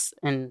 months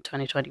in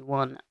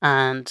 2021.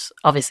 And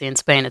obviously in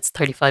Spain, it's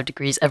 35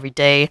 degrees every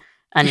day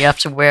and you have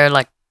to wear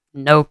like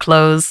no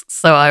clothes.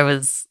 So I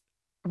was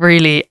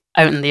really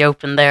out in the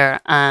open there,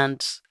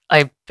 and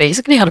I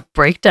basically had a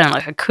breakdown.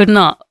 Like I could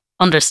not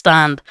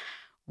understand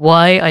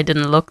why I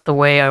didn't look the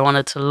way I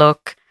wanted to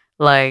look,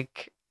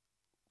 like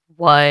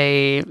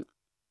why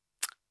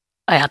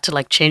I had to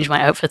like change my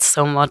outfits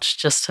so much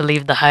just to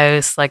leave the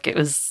house. Like it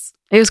was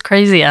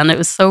crazy, and it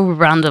was so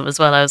random as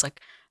well. I was like,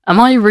 am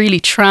I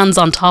really trans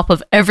on top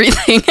of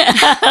everything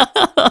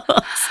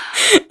else?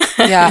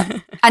 Yeah.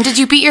 And did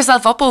you beat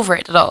yourself up over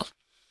it at all?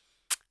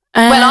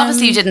 Well,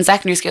 obviously you did in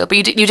secondary school, but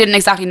you didn't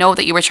exactly know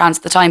that you were trans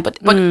at the time. But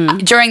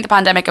during the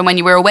pandemic and when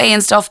you were away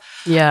and stuff,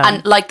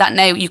 and like that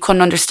now, you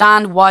couldn't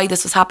understand why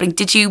this was happening.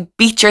 Did you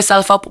beat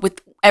yourself up with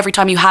every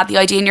time you had the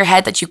idea in your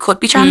head that you could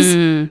be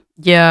trans?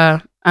 Yeah,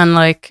 and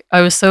like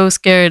I was so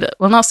scared.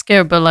 Well, not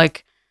scared, but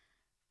like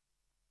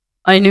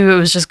I knew it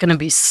was just going to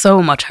be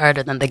so much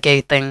harder than the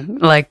gay thing.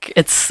 Like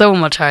it's so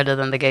much harder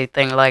than the gay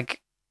thing. Like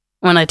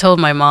when I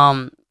told my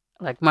mom,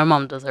 like my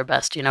mom does her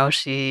best, you know,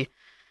 she.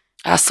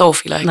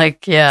 Sophie,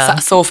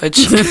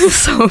 Sophage.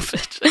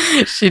 Sophage.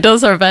 She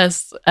does her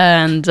best.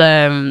 And,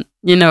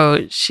 you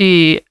know,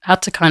 she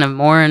had to kind of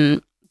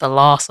mourn the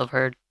loss of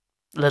her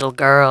little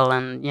girl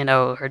and, you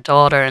know, her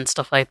daughter and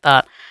stuff like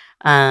that.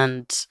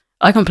 And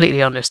I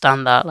completely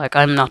understand that. Like,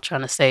 I'm not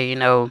trying to say, you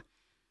know,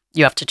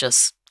 you have to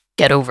just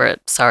get over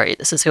it. Sorry,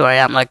 this is who I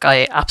am. Like,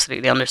 I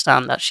absolutely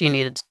understand that she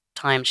needed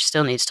time. She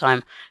still needs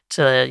time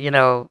to, you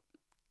know,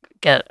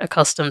 get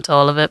accustomed to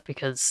all of it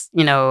because,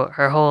 you know,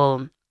 her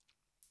whole...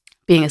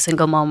 being a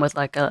single mom with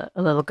like a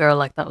little girl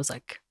like that was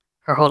like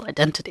her whole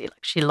identity.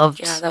 Like she loved.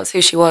 Yeah, that was who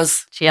she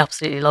was. She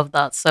absolutely loved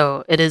that.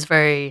 So it is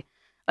very.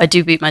 I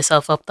do beat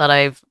myself up that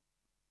I've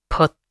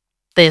put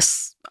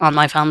this on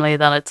my family.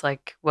 That it's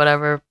like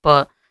whatever,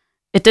 but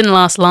it didn't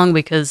last long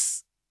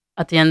because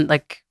at the end,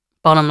 like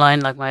bottom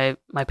line, like my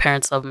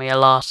parents loved me a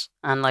lot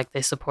and like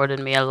they supported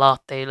me a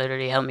lot. They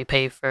literally helped me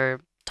pay for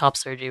top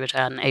surgery, which I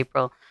had in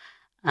April.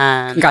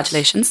 And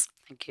congratulations.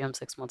 Thank you. I'm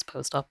 6 months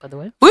post-op, by the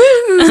way. Woo!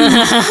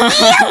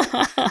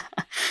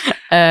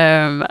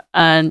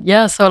 And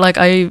yeah, so like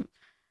I'm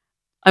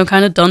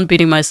kind of done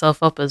beating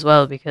myself up as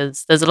well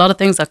because there's a lot of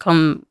things that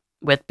come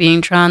with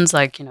being trans,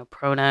 like, you know,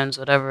 pronouns,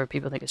 whatever.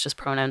 People think it's just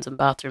pronouns in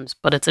bathrooms,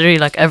 but it's really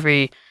like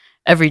every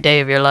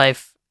day of your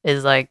life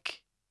is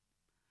like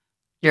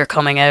you're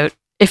coming out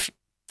if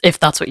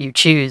that's what you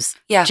choose.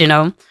 Yeah. Do you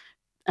know?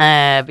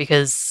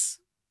 Because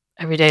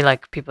every day,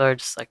 like people are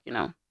just like, you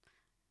know,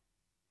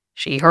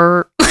 she,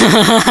 her,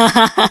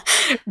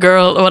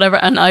 girl, or whatever.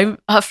 And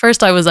at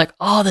first I was like,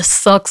 oh, this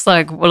sucks.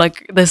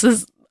 Like this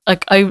is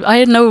like, I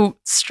had no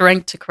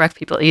strength to correct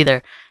people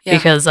either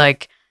because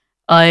like,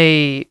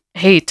 I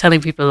hate telling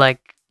people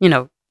like, you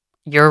know,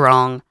 you're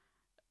wrong,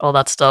 all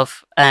that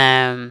stuff.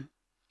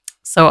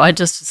 So I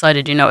just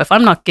decided, you know, if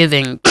I'm not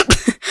giving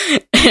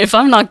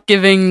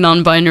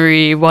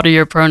non-binary, what are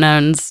your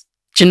pronouns?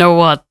 Do you know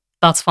what?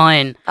 That's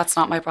fine. That's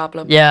not my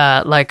problem.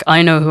 Yeah, like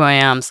I know who I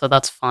am, so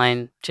that's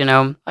fine. Do you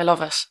know? I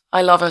love it.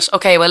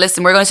 Okay, well,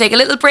 listen, we're going to take a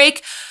little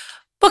break,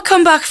 but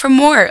come back for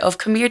more of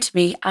Come Here To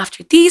Me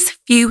after these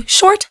few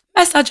short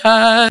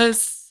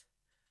messages.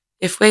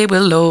 If we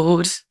will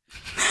load.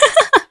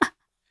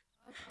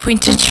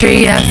 Pointed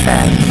Tree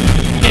FM.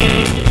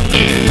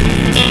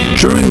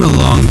 During the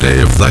long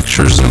day of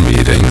lectures and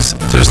meetings,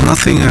 there's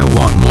nothing I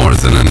want more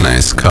than a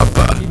nice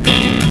cuppa.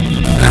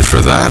 And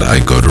for that, I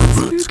go to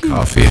Roots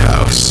Coffee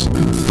House.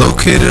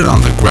 Located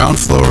on the ground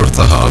floor of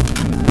the hub,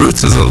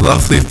 Roots is a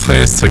lovely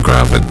place to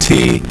grab a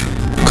tea,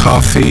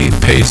 coffee,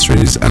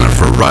 pastries, and a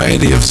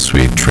variety of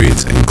sweet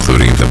treats,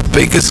 including the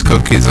biggest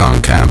cookies on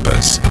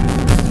campus.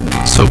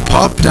 So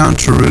pop down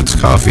to Roots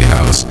Coffee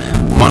House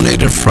Monday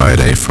to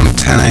Friday from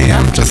 10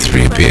 a.m. to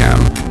 3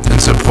 p.m.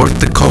 and support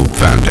the Cope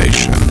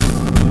Foundation.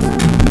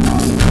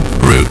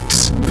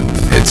 Roots.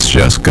 It's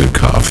just good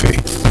coffee.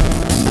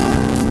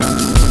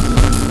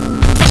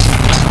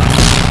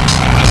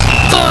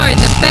 For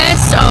the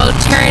best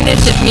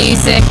alternative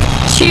music,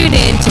 tune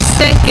in to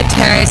Set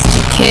Guitars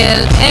to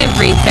Kill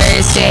every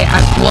Thursday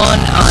at 1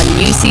 on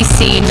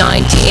UCC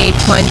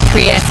 98.3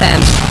 FM.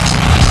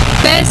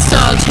 Best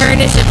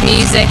alternative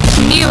music,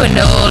 new and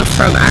old,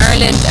 from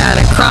Ireland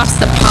and across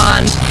the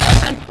pond,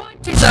 and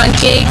pointers on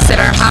gigs that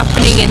are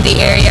happening in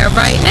the area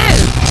right now.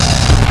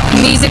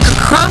 Music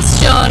across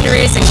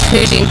genres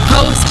including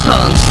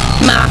post-punk,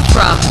 math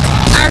rock,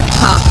 art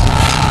pop,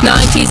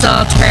 90s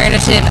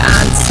alternative,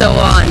 and so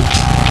on.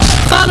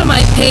 Follow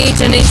my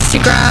page on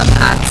Instagram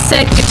at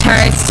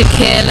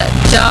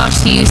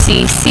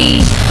setguitarstokill.ucc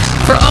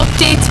for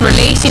updates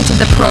relating to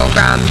the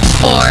program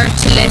or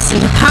to listen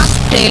to past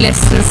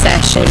playlists and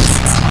sessions.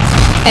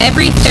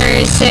 Every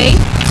Thursday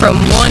from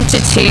 1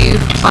 to 2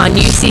 on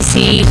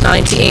UCC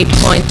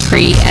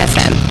 98.3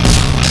 FM.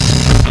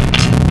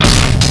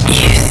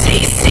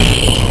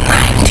 UCC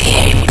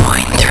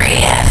 98.3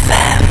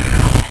 FM.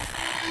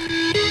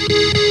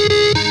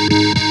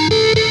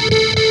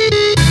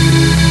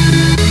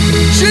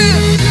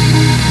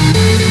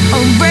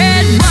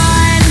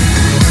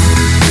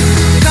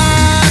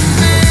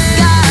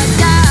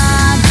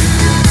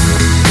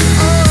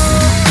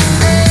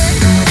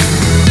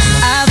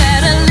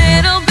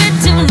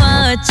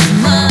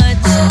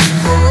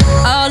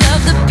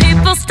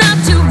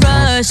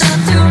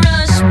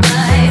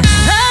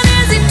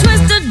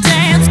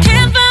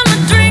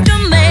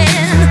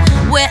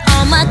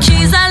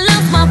 Keys, I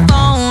lost my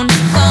phone.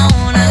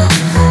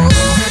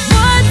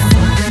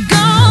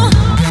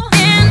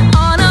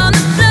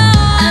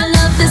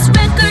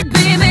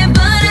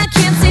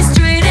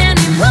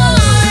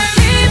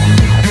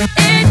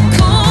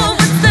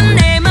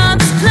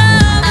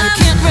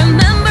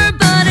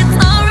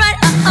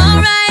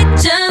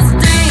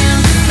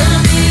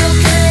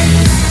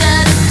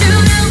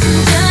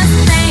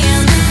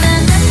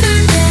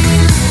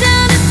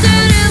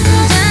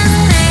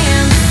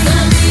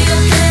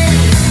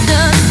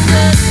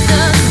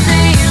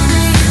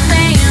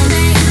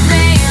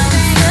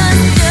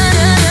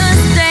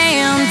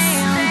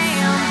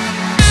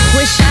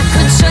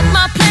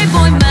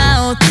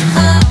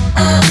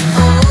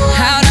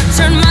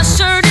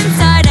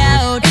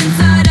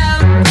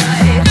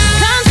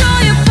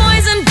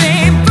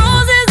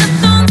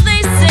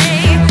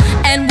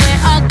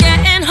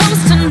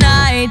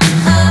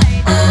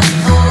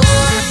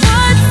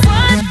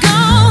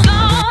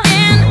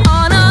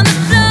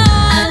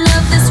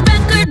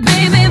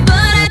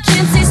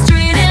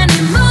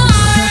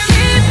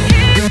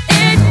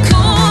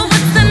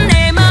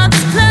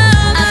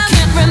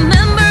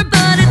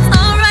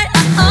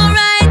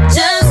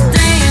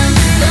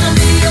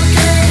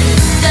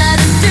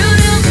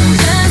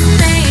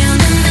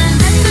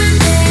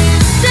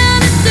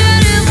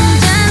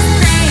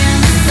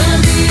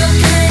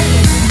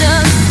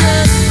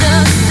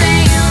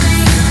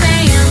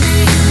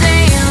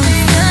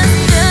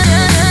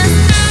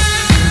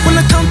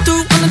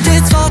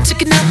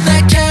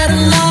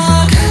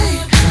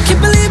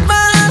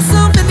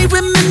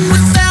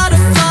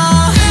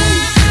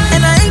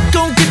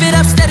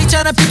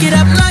 gotta pick it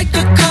up like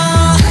a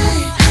call.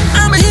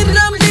 I'ma hit it,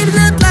 I'm leaving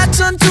it,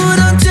 latch onto it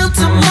until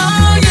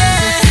tomorrow,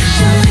 yeah.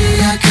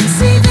 Shorty, I can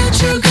see that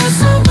you got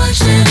so much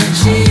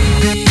energy.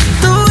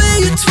 The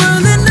way you're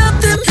twirling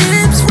up them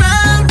hips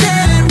round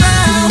and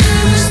round.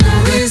 There's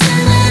no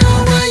reason at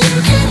all why you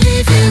can't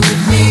leave here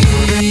with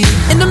me.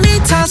 In the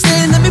meantime,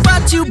 stay, let me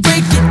watch you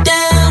break it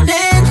down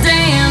and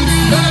damn,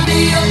 gonna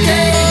be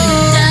okay.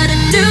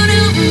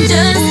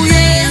 Just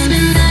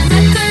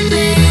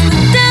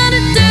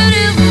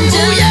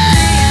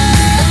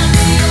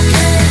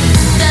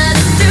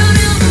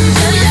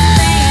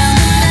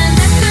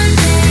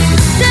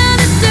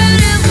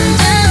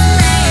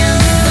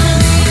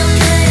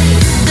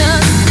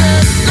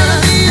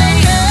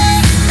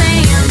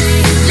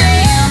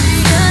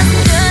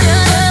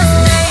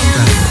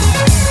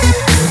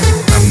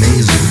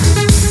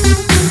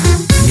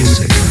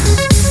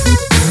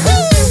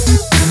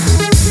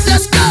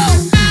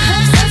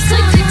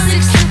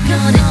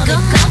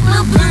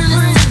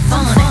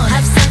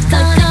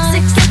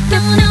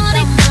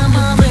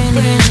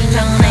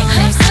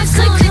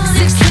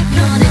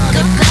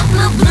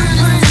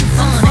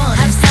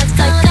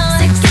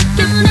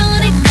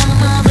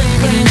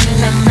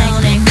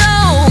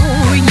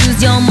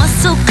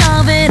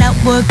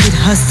work it,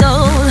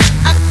 hustle.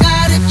 I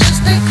got it,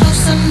 just stay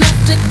close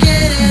enough to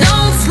get it.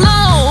 Don't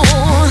slow,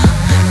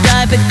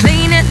 drive it,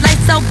 clean it,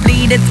 lights out,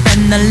 bleed it,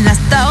 spend the last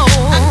dough.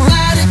 I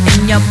got it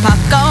in your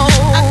pocket. I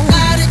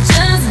got it,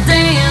 just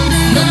dance,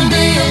 gonna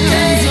be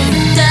okay.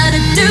 Da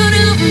da do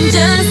do,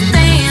 just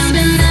dance.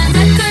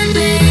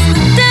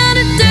 Da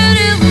da do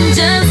do,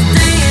 just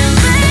dance,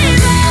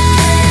 baby.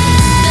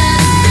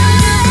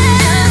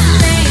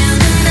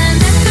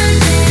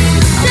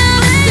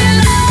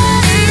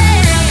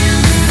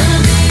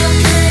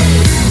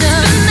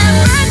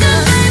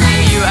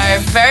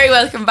 Very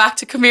welcome back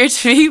to Come Here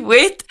To Me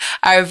with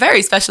our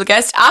very special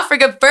guest,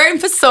 Africa Byrne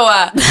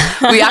Pessoa.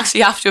 We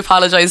actually have to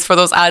apologise for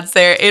those ads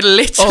there. It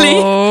literally...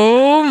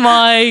 Oh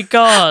my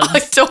God. I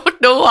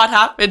don't know what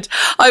happened.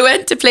 I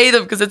went to play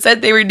them because it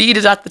said they were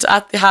needed at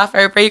the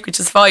half-hour break, which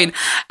is fine.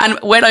 And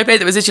when I played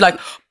them, it was literally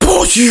like,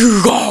 but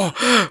you go,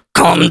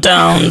 come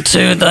down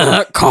to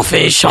the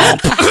coffee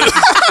shop.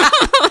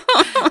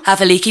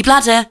 have a leaky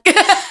bladder.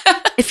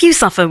 If you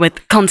suffer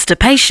with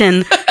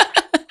constipation...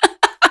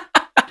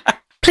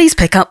 Please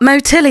pick up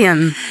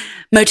Motilium.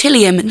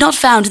 Motilium, not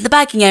found in the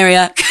bagging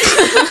area.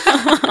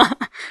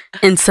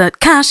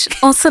 Insert cash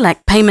or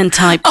select payment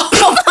type. Oh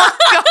my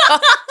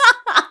God.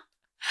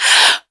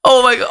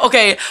 Oh my God.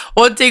 Okay,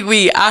 one thing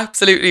we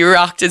absolutely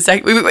rocked in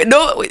second.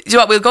 No, you know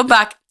what? We'll come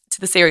back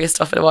to the serious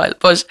stuff in a while.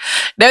 But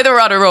now that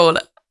we're on a roll,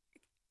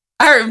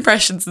 our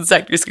impressions in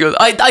secondary school,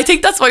 I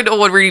think that's why no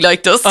one really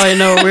liked us. I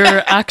know, we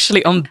were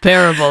actually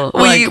unbearable.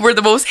 We were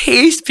the most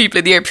hated people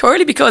in the year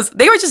purely because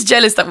they were just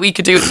jealous that we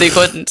could do it and they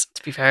couldn't.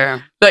 To be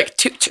fair. Like,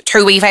 to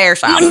be fair,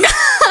 Sam.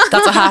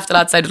 That's what half the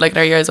lads sounded like in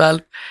our year as well.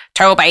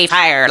 To be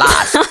fair,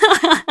 lads.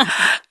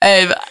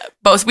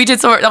 But we did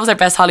that was our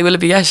best Holly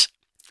Willoughby yet.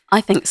 I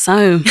think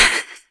so.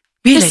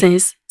 Really? This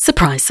is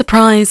surprise,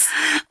 surprise.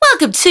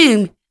 Welcome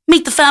to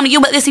Meet the Family.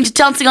 You're listening to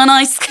Dancing on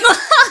Ice.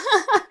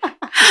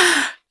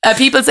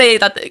 People say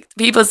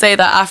that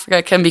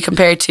Africa can be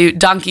compared to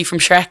Donkey from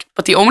Shrek,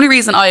 but the only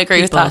reason I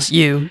agree with that,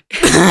 you,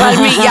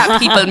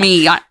 well,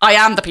 me, I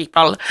am the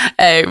people.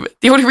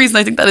 The only reason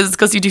I think that is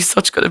because you do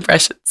such good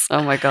impressions.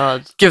 Oh my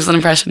God, give us an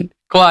impression.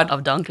 Go on.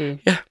 Of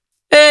Donkey. Yeah.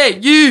 Hey,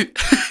 you.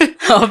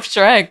 Of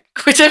Shrek.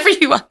 Whichever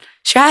you want.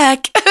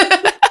 Shrek.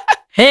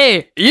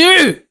 Hey,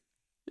 you.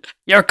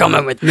 You're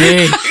coming with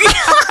me.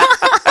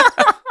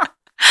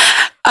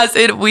 As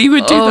in, we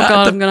would do that. Oh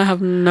God, I'm gonna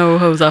have no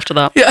hose after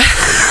that. Yeah.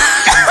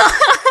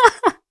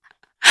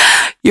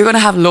 You're gonna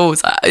have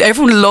loads.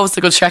 Everyone loves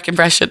the good Shrek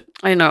impression.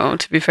 I know.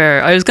 To be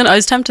fair, I was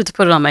tempted to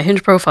put it on my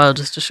Hinge profile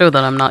just to show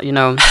that I'm not,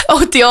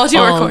 Oh, the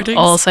audio recordings.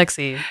 All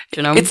sexy.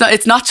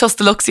 It's not just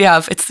the looks you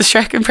have. It's the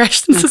Shrek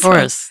impressions. Of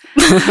course.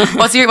 Well.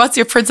 What's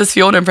your Princess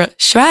Fiona impression?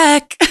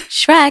 Shrek.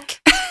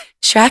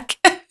 Shrek.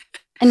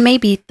 And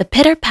maybe the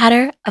pitter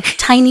patter of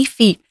tiny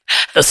feet.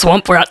 The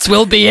swamp rats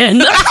will be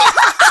in.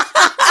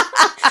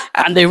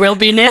 And they will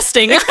be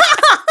nesting.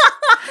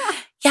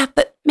 Yeah,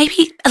 but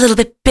maybe a little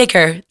bit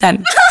bigger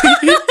than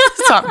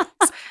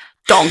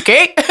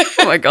Donkey.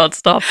 Oh my God,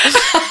 stop.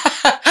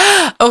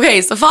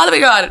 Okay, so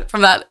following on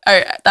from that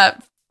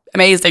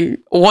amazing,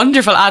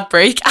 wonderful ad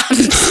break and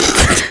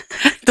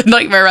the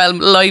Nightmare Realm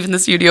live in the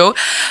studio,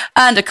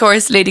 and of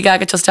course Lady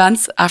Gaga Just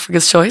Dance,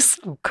 Africa's Choice.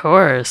 Of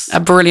course. A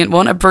brilliant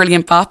one, a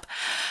brilliant pop.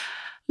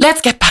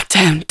 Let's get back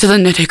down to the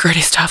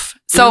nitty-gritty stuff.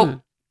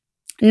 So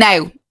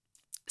now,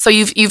 so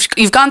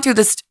you've gone through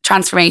this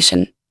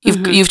transformation.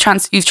 You've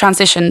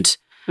transitioned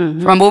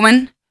from a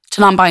woman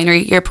to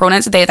non-binary. Your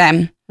pronouns are they,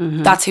 them.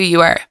 That's who you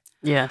are.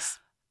 Yes.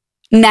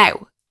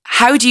 Now,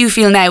 how do you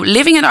feel now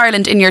living in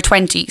Ireland in your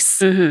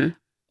 20s?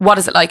 What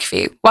is it like for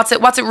you? What's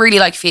it really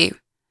like for you?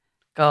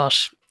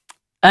 Gosh.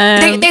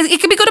 It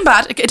can be good and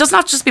bad. It does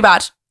not just be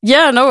bad.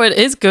 Yeah, no, it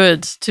is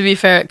good, to be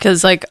fair,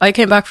 because like I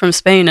came back from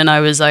Spain and I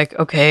was like,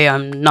 okay,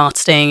 I'm not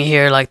staying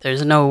here. Like,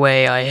 there's no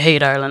way. I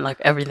hate Ireland. Like,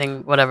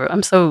 everything, whatever.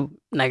 I'm so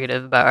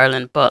negative about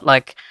Ireland, but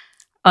like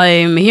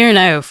I'm here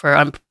now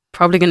I'm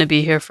probably going to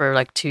be here for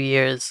like 2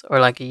 years or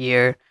like a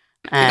year.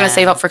 You're going to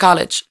save up for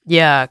college.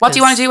 Yeah. What do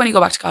you want to do when you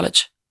go back to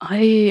college?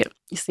 You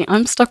see,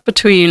 I'm stuck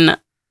between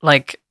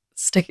like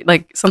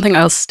something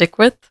I'll stick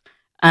with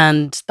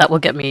and that will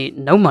get me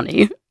no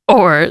money,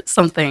 or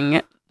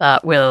something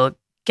that will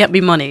get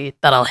me money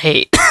that I'll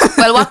hate.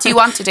 Well, what do you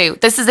want to do?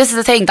 This is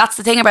the thing. That's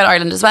the thing about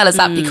Ireland as well, is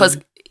that because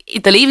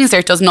the Leaving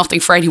Cert does nothing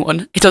for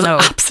anyone. It does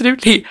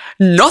absolutely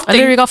nothing. I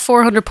literally got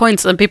 400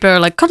 points and people are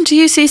like, come to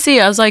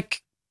UCC. I was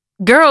like,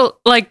 girl,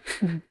 like,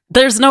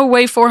 there's no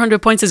way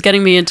 400 points is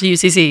getting me into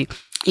UCC.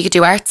 You could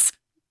do arts.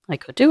 I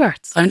could do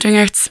arts. I'm doing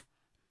arts.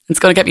 It's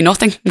going to get me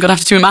nothing. I'm going to have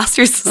to do a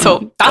master's.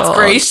 So that's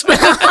great.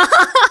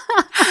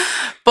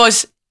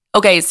 But,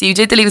 okay, so you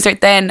did the Leaving Cert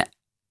then.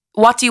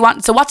 What do you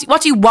want? So what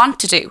do you want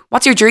to do?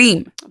 What's your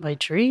dream? My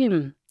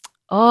dream?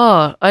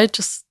 Oh, I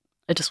just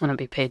want to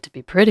be paid to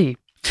be pretty.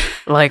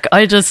 Like,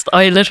 I just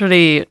want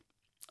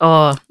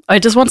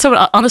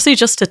someone, honestly,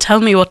 just to tell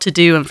me what to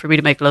do and for me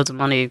to make loads of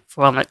money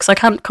from it. Because I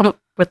can't come up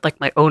with like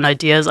my own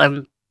ideas.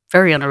 I'm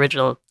very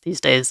unoriginal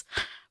these days.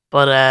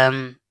 But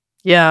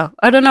yeah,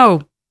 I don't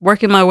know.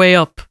 Working my way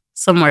up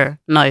somewhere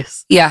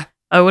nice. Yeah.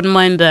 I wouldn't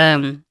mind.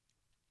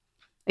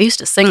 I used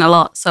to sing a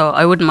lot, so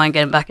I wouldn't mind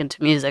getting back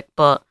into music.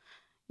 But,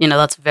 you know,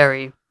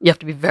 you have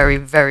to be very,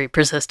 very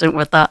persistent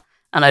with that.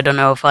 And I don't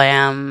know if I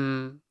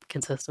am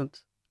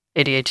consistent.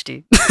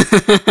 ADHD.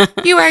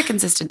 You are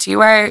consistent.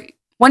 You are.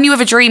 When you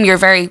have a dream, you're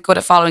very good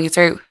at following it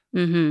through.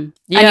 Mm-hmm.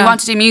 Yeah. And you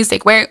want to do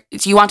music. Where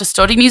do you want to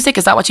study music?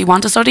 Is that what you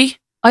want to study?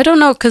 I don't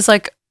know, because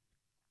like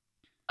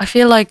I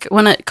feel like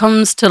when it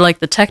comes to like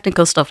the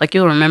technical stuff, like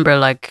you'll remember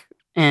like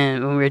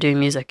when we were doing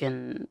music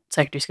in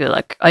secondary school,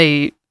 like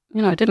I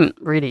didn't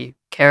really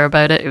care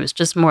about it. It was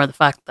just more the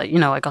fact that, you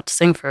know, I got to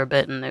sing for a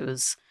bit and it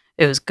was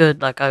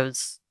good. Like, I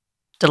was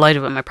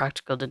delighted with my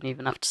practical, didn't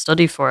even have to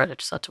study for it. I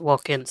just had to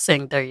walk in,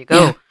 sing, there you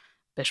go. Yeah.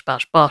 Bish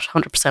bash bosh,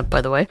 100%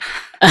 by the way.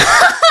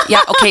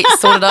 Yeah, okay,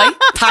 so did I.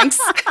 Thanks.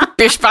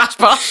 Bish bash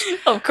bosh.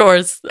 Of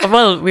course.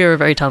 Well, we were a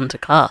very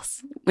talented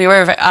class. We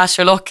were,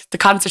 sure, look, the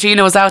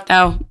concertina was out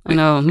now. I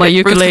know, my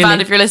ukulele. Ruth,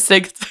 if you're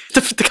listening,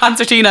 the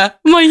concertina.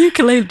 My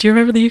ukulele, do you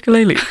remember the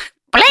ukulele?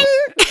 Bling!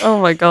 Oh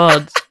my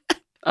God.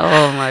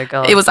 Oh my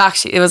God. It was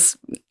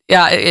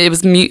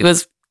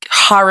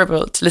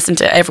horrible to listen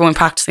to everyone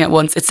practicing at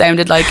once. It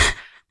sounded like,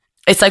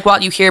 it's like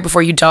what you hear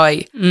before you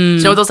die.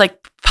 You know those like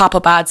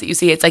pop-up ads that you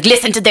see? It's like,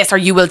 listen to this or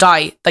you will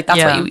die. Like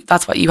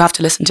that's what you have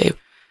to listen to.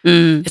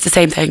 It's the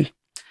same thing.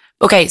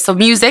 Okay, so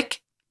music.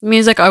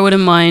 I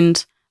wouldn't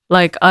mind.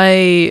 Like,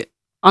 I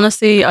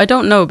honestly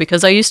don't know,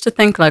 because I used to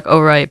think like,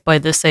 oh right, by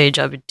this age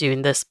I'd be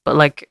doing this. But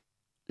like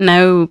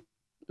now,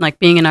 like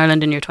being in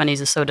Ireland in your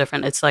 20s is so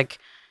different. It's like,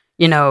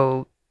 you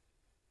know,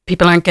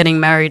 people aren't getting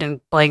married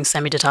and buying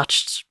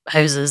semi-detached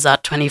houses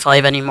at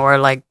 25 anymore.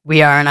 Like,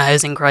 we are in a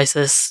housing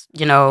crisis,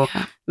 you know,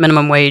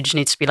 minimum wage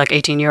needs to be like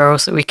 18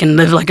 euros so we can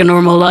live like a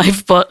normal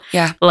life. But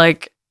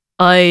like,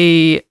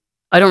 I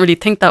don't really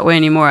think that way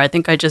anymore. I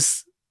think I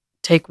just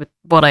take with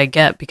what I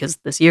get, because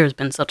this year has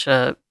been such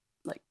a,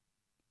 like,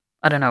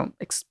 I don't know,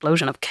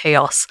 explosion of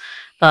chaos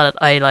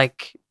that I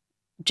like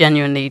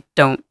genuinely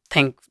don't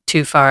think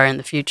too far in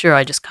the future.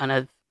 I just kind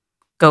of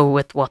go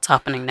with what's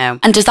happening now.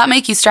 And does that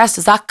make you stressed?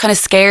 Does that kind of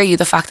scare you,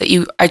 the fact that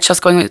you are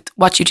just going with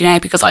what you do now?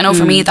 Because I know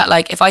for me that,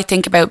 like, if I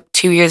think about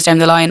 2 years down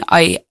the line,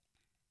 I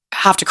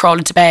have to crawl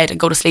into bed and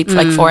go to sleep for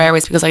like 4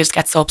 hours because I just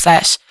get so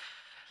upset.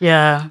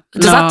 Yeah.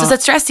 Does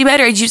that stress you out,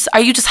 or are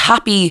you just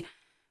happy?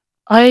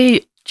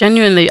 I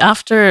genuinely,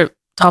 after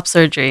top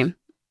surgery,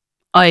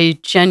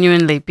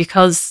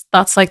 because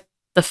that's like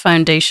the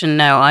foundation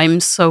now,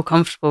 I'm so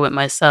comfortable with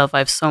myself. I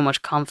have so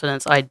much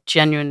confidence. I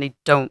genuinely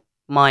don't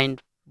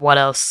mind what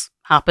else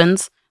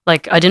happens.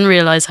 Like, I didn't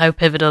realize how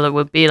pivotal it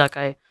would be. Like,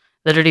 I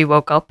literally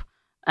woke up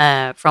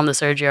from the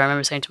surgery. I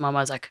remember saying to Mum,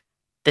 I was like,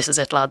 this is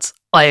it, lads.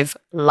 I've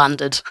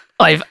landed.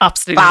 I've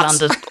absolutely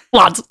landed.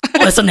 Lads,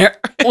 listen here.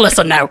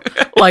 Listen now.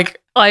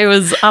 Like, I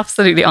was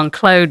absolutely on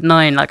cloud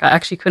 9. Like, I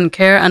actually couldn't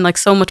care. And like,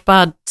 so much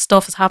bad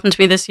stuff has happened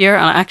to me this year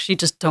and I actually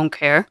just don't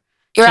care.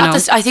 You're at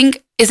this, I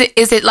think, is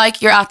it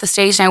like you're at the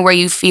stage now where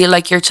you feel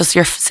like you're just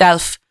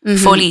yourself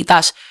fully,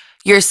 that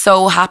you're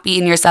so happy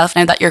in yourself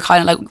now that you're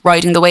kind of like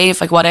riding the wave,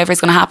 like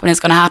whatever's going to happen is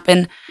going to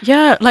happen?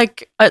 Yeah,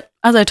 like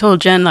as I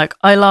told Jen, like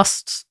I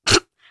lost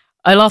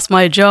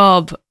my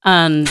job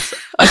and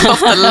I love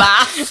the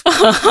laugh.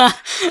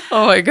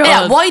 Oh my God.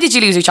 Yeah, why did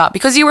you lose your job?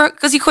 Because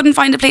you couldn't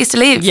find a place to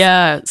live.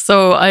 Yeah,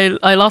 so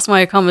I lost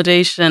my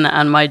accommodation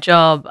and my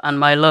job and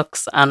my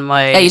looks and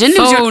my you didn't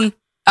phone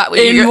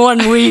in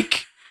 1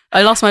 week.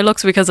 I lost my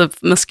looks because a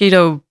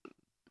mosquito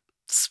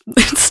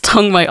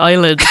stung my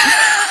eyelid.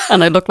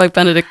 And I looked like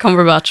Benedict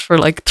Cumberbatch for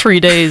like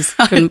 3 days.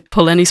 Couldn't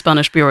pull any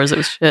Spanish bureaus. It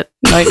was shit.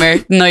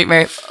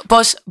 Nightmare.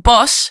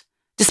 But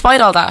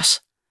despite all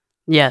that,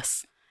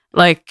 yes,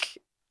 like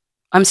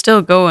I'm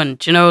still going.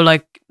 Do you know,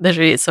 like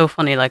literally, it's so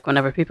funny. Like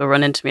whenever people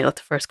run into me, like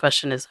the first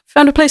question is,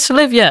 "Found a place to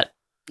live yet?"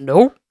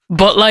 No,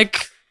 but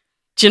like,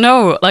 do you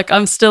know? Like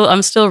I'm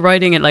still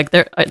writing it. Like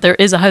there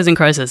is a housing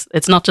crisis.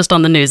 It's not just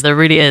on the news. There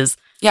really is.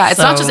 Yeah, it's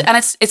not just, and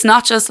it's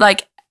not just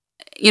like,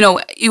 you know,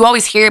 you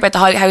always hear about the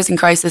housing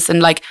crisis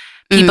and like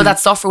people that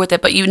suffer with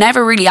it, but you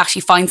never really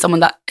actually find someone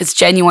that is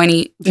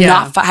genuinely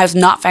has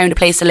not found a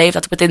place to live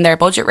that's within their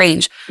budget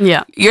range.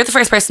 Yeah, you're the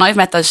first person I've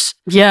met that.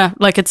 Yeah,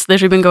 like it's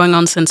literally been going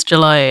on since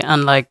July,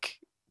 and like,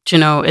 do you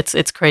know,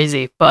 it's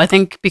crazy. But I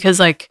think because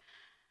like,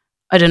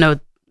 I don't know,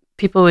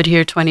 people would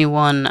hear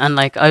 21, and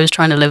like I was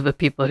trying to live with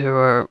people who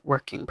were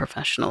working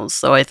professionals,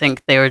 so I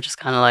think they were just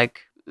kind of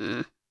like,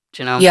 do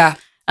you know, yeah.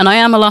 And I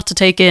am a lot to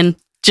take in,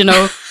 do you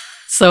know,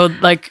 so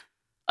like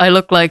I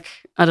look like,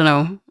 I don't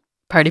know,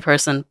 party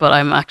person, but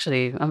I'm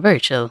very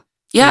chill.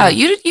 Yeah,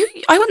 you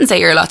I wouldn't say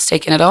you're a lot to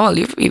take in at all.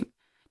 Do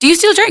you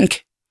still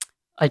drink?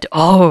 That's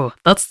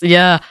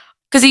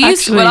because you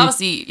used to. Well,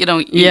 obviously, you know.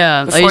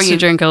 I used to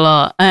drink a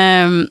lot.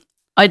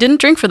 I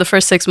didn't drink for the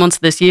first 6 months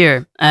of this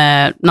year.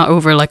 Not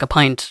over like a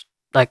pint.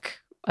 Like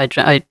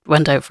I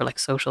went out for like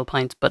social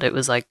pints, but it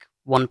was like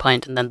 1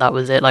 pint, and then that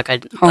was it. Like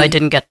I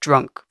didn't get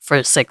drunk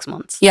for 6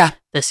 months. Yeah,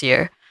 this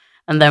year.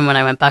 And then when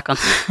I went back on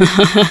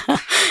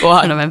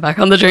when I went back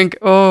on the drink,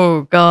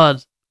 oh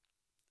God.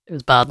 It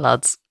was bad,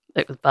 lads.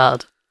 It was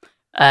bad.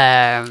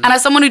 And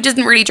as someone who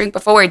didn't really drink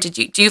before,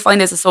 do you find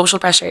there's a social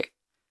pressure?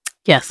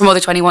 Yes. From other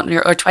 21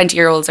 or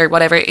 20-year-olds or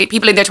whatever,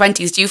 people in their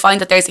 20s, do you find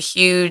that there's a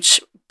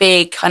huge,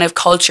 big kind of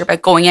culture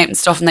about going out and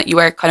stuff and that you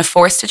are kind of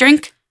forced to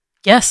drink?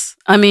 Yes.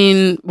 I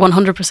mean,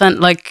 100%.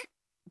 Like,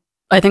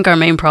 I think our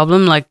main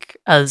problem, like,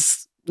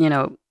 as, you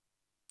know,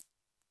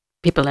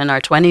 people in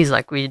our 20s,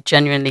 like, we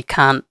genuinely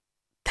can't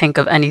think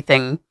of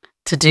anything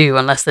to do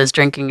unless there's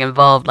drinking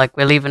involved. Like,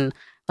 we'll even,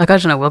 like, I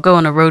don't know, we'll go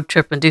on a road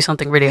trip and do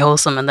something really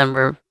wholesome, and then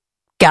we're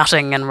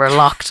gatting and we're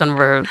locked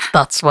and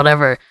that's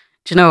whatever.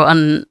 Do you know?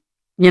 And,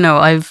 you know,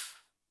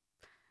 I've,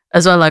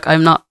 as well, like,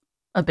 I'm not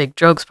a big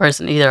drugs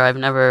person either. I've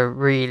never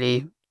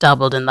really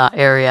dabbled in that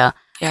area.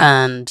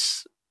 Yeah. And,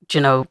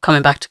 you know,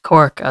 coming back to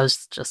Cork, I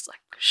was just like,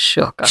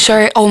 shook.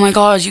 Sure. Oh my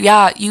God.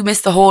 You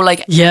missed the whole like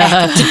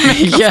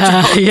epidemic of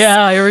drugs.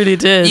 I really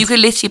did. You could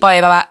literally buy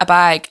a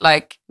bag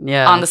like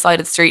on the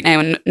side of the street now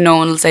and no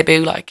one will say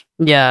boo. Like,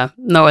 yeah,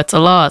 no, it's a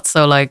lot.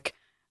 So like,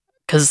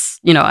 because,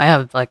 you know, I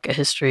have like a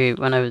history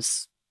when I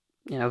was,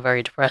 you know,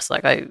 very depressed.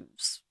 Like I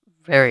was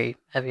very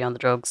heavy on the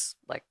drugs.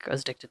 Like I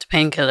was addicted to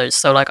painkillers.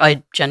 So like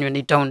I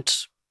genuinely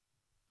don't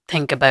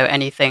think about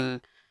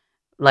anything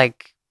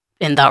like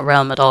in that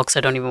realm at all because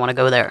I don't even want to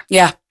go there.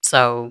 Yeah.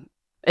 So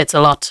it's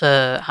a lot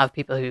to have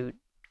people who,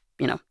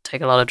 you know,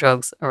 take a lot of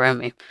drugs around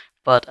me.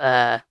 But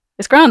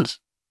it's grand.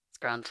 It's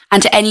grand.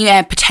 And to any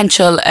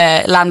potential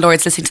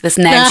landlords listening to this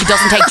now, she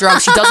doesn't take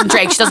drugs, she doesn't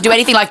drink, she doesn't do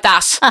anything like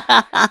that.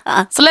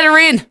 So let her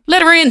in.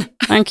 Let her in.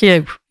 Thank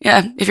you.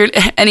 Yeah. If you're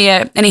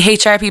any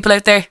HR people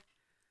out there,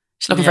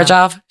 she's looking for a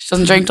job. She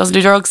doesn't drink, doesn't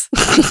do drugs.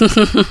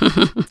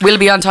 Will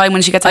be on time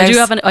when she gets out.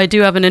 I do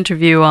have an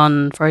interview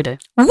on Friday.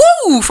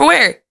 Woo! For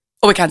where?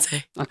 Oh, I can't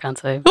say. I can't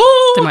say.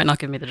 Ooh. They might not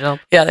give me the job.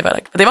 Yeah, they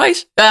might. But they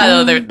might.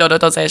 No,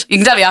 don't say it. You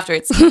can tell me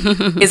afterwards.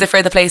 Is it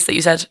for the place that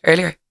you said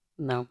earlier?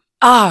 No.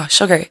 Ah,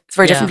 sugar. It's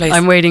for a different place.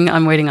 I'm waiting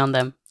on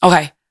them.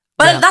 Okay.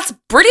 Well, that's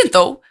brilliant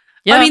though.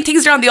 Yeah. I mean,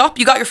 things are on the up.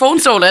 You got your phone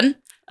stolen.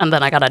 And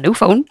then I got a new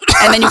phone.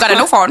 And then you got a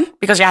new phone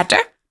because you had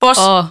to.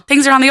 But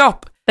things are on the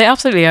up. They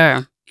absolutely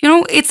are. You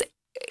know,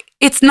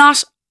 it's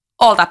not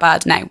all that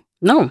bad now.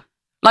 No.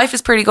 Life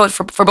is pretty good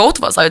for both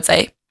of us, I would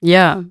say.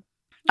 Yeah.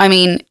 I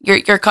mean,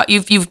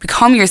 you've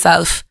become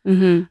yourself,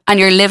 and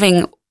you're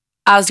living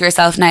as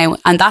yourself now,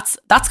 and that's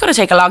going to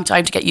take a long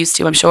time to get used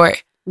to, I'm sure.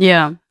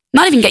 Yeah.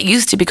 Not even get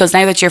used to, because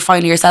now that you're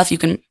finally yourself, you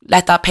can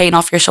let that pain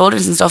off your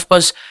shoulders and stuff.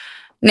 But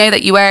now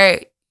that you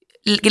are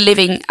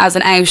living as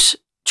an out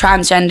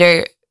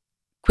transgender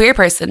queer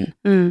person,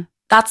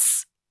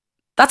 that's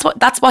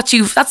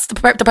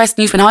the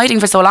person you've been hiding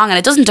for so long, and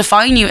it doesn't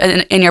define you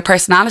in your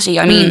personality.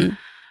 I mean.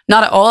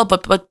 Not at all,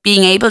 but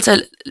being able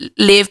to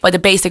live by the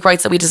basic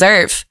rights that we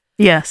deserve.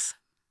 Yes.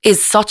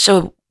 Is such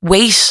a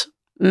weight.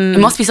 It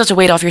must be such a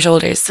weight off your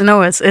shoulders.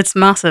 No, it's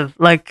massive.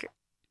 Like,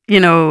 you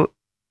know,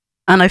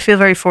 and I feel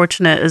very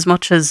fortunate, as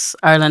much as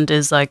Ireland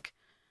is like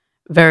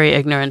very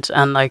ignorant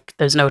and like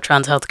there's no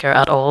trans healthcare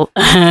at all.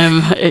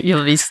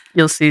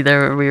 You'll see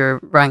there we were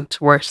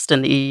ranked worst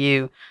in the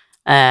EU.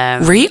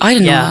 Really? I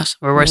didn't know that.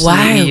 We're worse in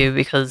the EU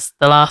because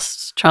the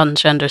last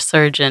transgender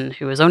surgeon,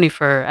 who was only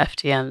for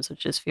FTMs,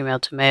 which is female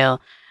to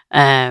male,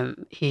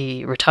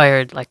 he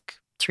retired like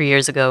 3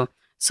 years ago.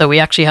 So we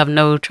actually have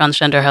no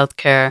transgender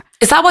healthcare.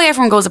 Is that why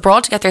everyone goes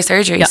abroad to get their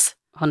surgeries? Yeah,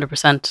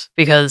 100%.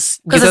 Because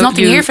there's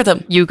nothing here for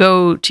them. You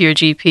go to your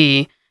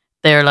GP,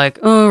 they're like,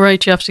 oh,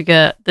 right, you have to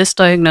get this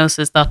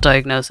diagnosis, that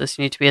diagnosis.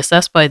 You need to be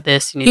assessed by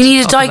this. You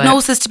need a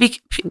diagnosis to be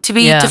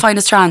defined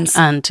as trans.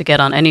 And to get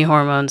on any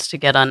hormones, to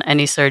get on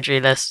any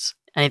surgery list,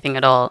 anything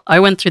at all.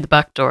 I went through the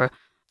back door.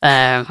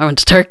 I went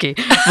to Turkey.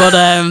 But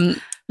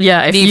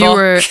yeah, if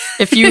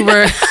you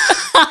were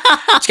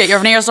Did you get your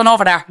veneers done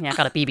over there? Yeah, I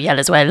got a BBL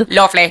as well.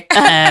 Lovely.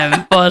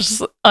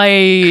 But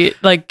I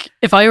like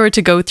if I were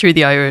to go through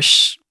the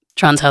Irish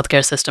trans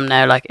healthcare system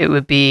now, like it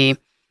would be,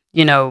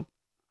 you know,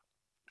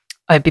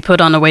 I'd be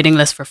put on a waiting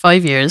list for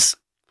 5 years.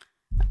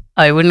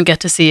 I wouldn't get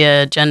to see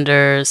a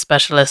gender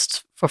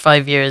specialist for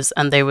 5 years,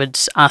 and they would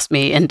ask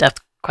me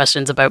in-depth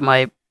questions about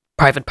my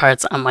private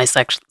parts and my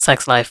sex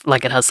life,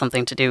 like it has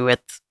something to do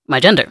with my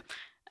gender.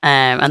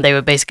 And they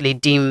would basically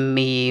deem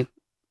me,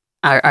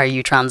 are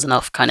you trans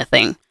enough kind of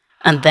thing.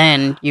 And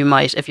then you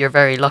might, if you're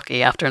very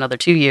lucky, after another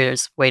 2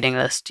 years waiting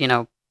list, you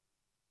know,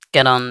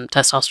 get on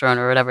testosterone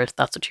or whatever, if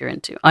that's what you're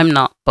into. I'm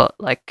not, but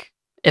like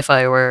if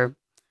I were,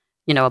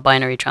 you know, a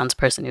binary trans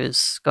person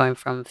who's going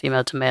from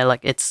female to male,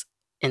 like it's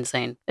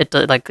insane.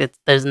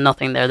 There's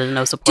nothing there. There's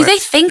no support. Do they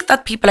think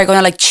that people are going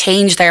to like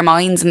change their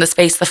minds in the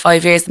space of the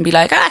 5 years and be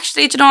like,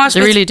 actually, do you know what? They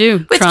really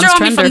do. Withdraw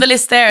me from the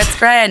list there. It's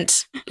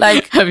grand.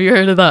 Like, have you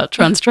heard of that?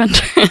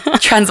 Transgender.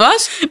 Trans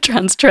what?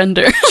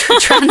 Transgender.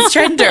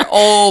 Transgender.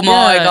 Oh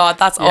my God,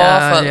 that's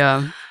awful.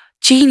 Yeah.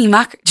 Jeannie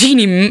Mackers.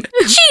 Where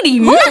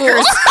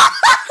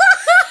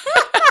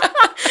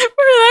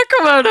did that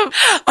come out of?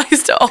 I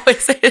used to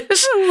always say it.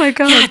 Oh my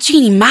God. Yeah,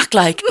 Jeannie Mac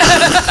like.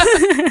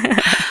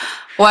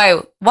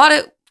 Wow, what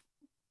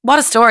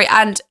a story.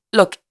 And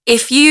look,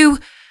 if you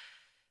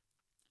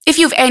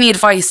have any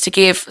advice to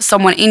give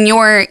someone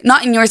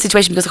not in your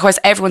situation, because of course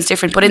everyone's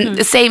different, but in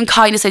the same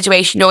kind of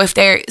situation, you know, if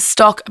they're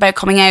stuck about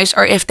coming out,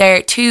 or if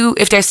they're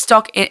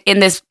stuck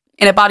in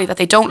a body that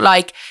they don't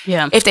like,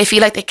 if they feel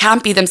like they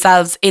can't be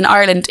themselves in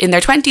Ireland in their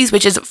 20s,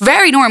 which is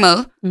very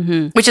normal,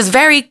 which is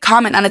very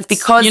common, and it's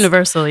because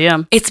universal,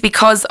 it's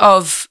because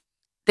of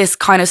this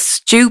kind of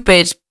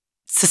stupid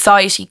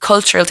society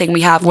cultural thing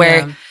we have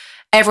where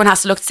everyone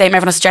has to look the same,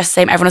 everyone has to dress the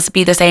same, everyone has to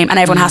be the same, and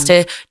everyone has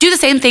to do the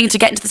same thing to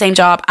get into the same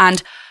job.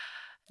 And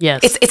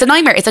it's a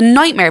nightmare. It's a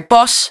nightmare.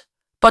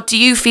 But do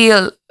you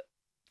feel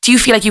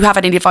like you have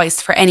any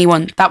advice for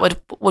anyone that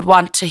would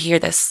want to hear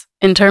this?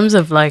 In terms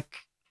of like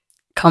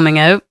coming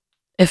out,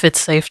 if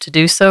it's safe to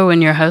do so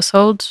in your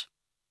household,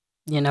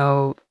 you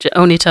know,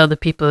 only tell the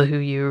people who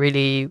you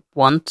really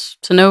want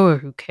to know or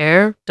who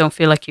care. Don't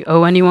feel like you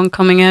owe anyone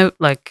coming out.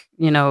 Like,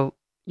 you know,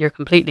 you're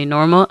completely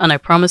normal. And I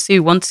promise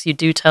you, once you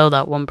do tell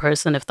that one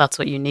person, if that's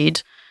what you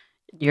need,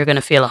 you're going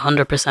to feel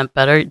 100%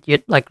 better.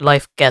 Like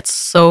life gets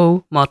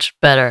so much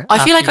better. I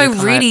feel like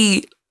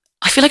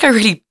I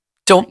really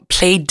don't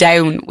play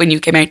down when you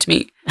came out to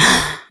me.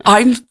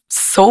 I'm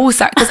so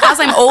sorry. Because as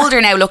I'm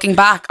older now, looking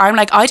back, I'm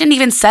like, I didn't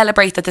even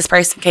celebrate that this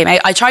person came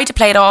out. I tried to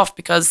play it off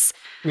because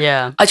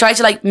I tried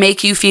to like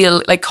make you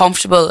feel like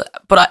comfortable.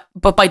 But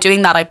by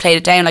doing that, I played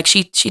it down. Like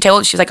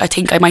she's like, I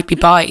think I might be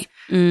bi.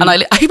 And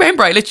I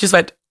remember I literally just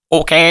went,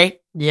 okay.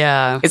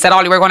 Yeah. Is that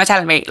all you were going to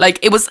tell me? Like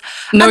it was,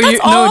 that's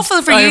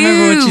awful for you. I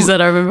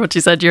remember what she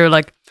said. You're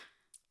like,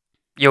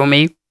 you and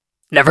me,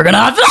 never going to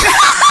happen.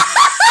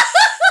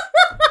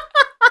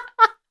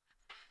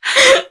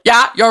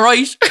 Yeah, you're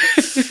right.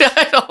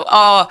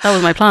 That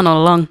was my plan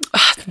all along.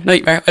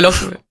 Nightmare. I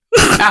love it.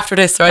 After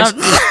this, right?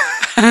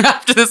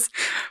 After this.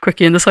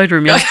 Quickie in the side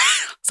room, yeah.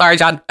 Sorry,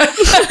 John.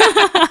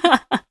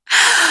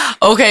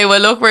 Okay, well,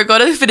 look, we're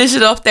going to finish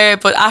it up there.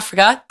 But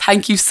Africa,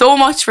 thank you so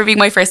much for being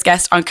my first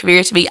guest on Come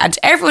Here to Me. And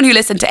to everyone who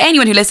listened, to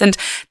anyone who listened,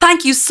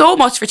 thank you so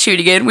much for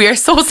tuning in. We are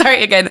so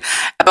sorry again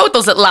about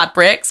those little ad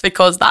breaks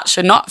because that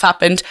should not have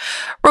happened.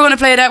 We're going to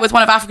play it out with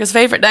one of Africa's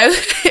favourite now.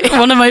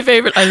 One of my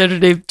favourite. I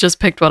literally just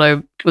picked what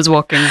I was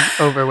walking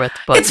over with.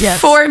 But it's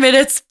 4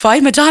 minutes by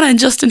Madonna and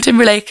Justin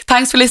Timberlake.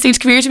 Thanks for listening to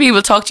Come Here to Me.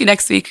 We'll talk to you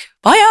next week.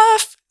 Bye,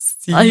 off.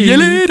 See you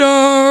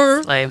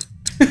later. Bye.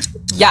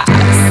 Yeah.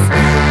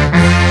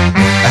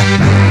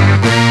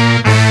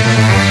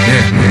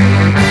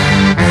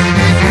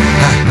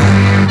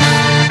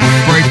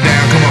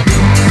 Breakdown, come on.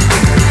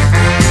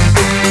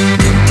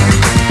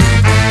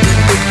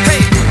 Hey,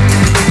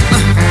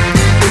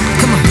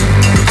 come on,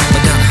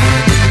 Madonna.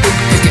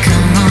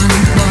 Come on,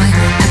 boy,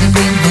 I've been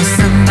waiting for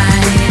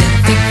somebody to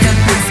pick up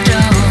my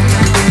straw.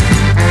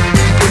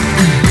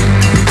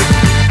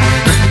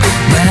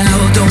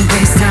 Well, don't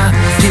waste time,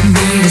 give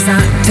me a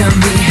sign, tell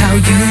me how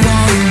you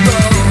want to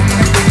roll.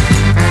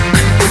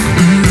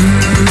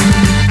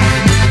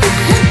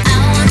 I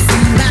want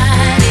somebody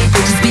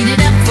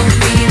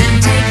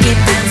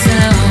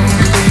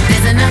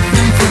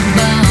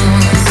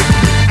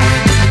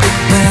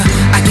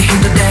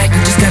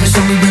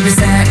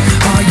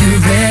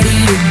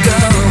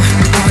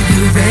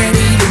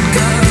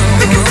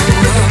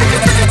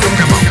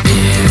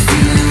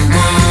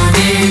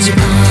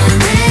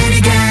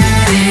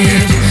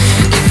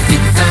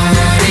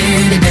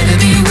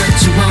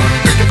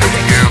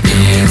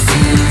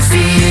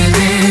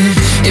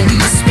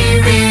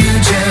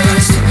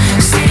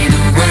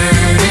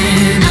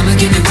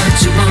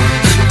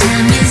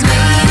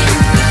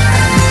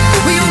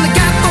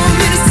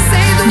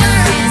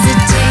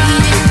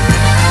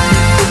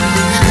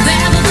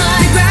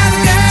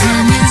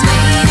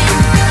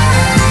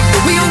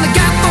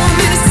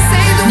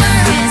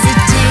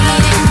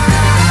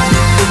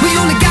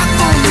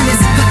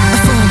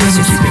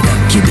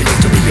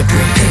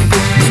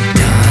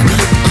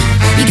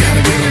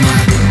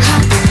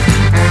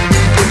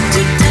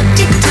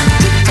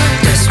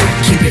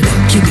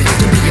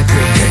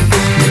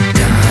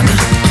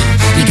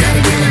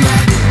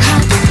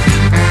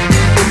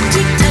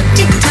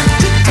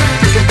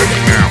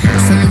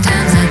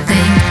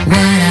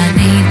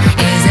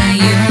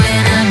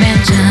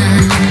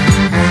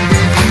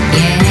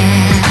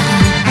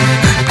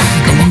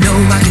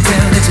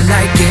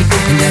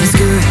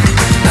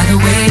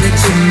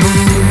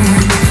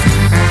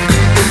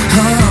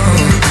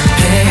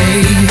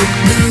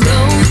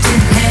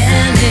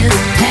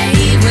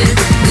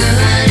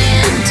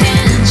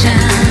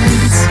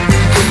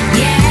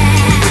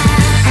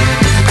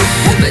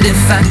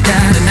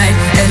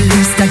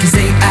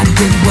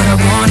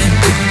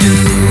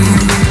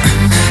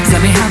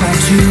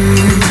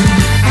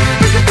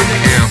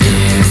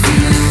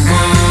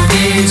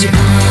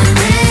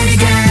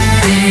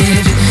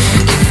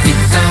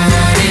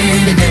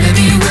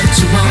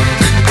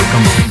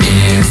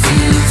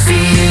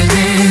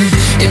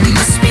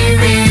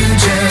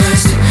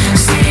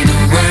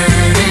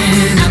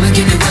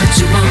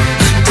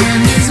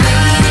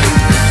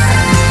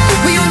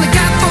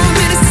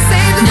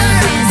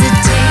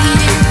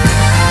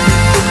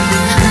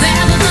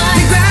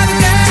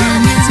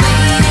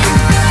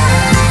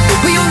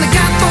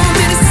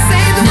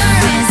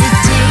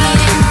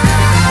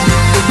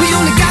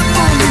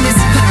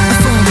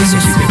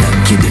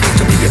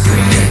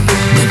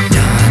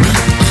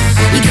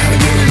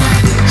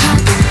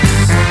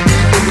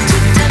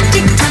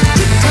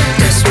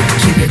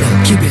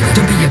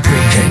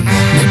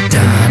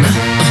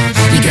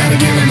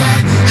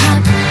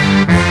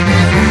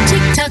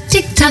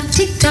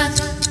tick-tock.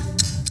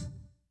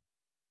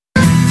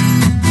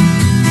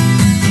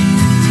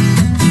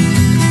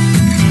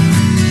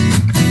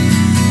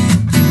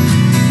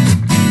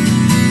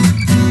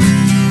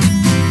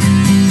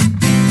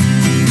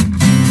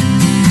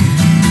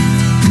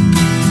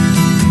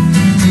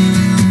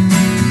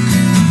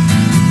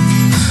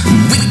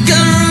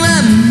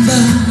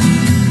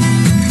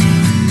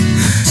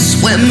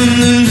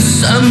 Swimming in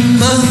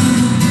December,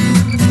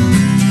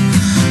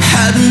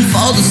 heading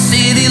for the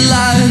city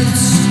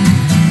lights.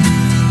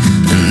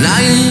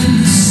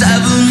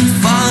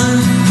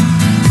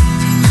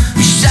 975,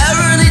 we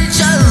sharing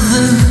each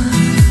other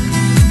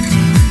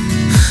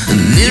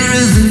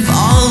nearer than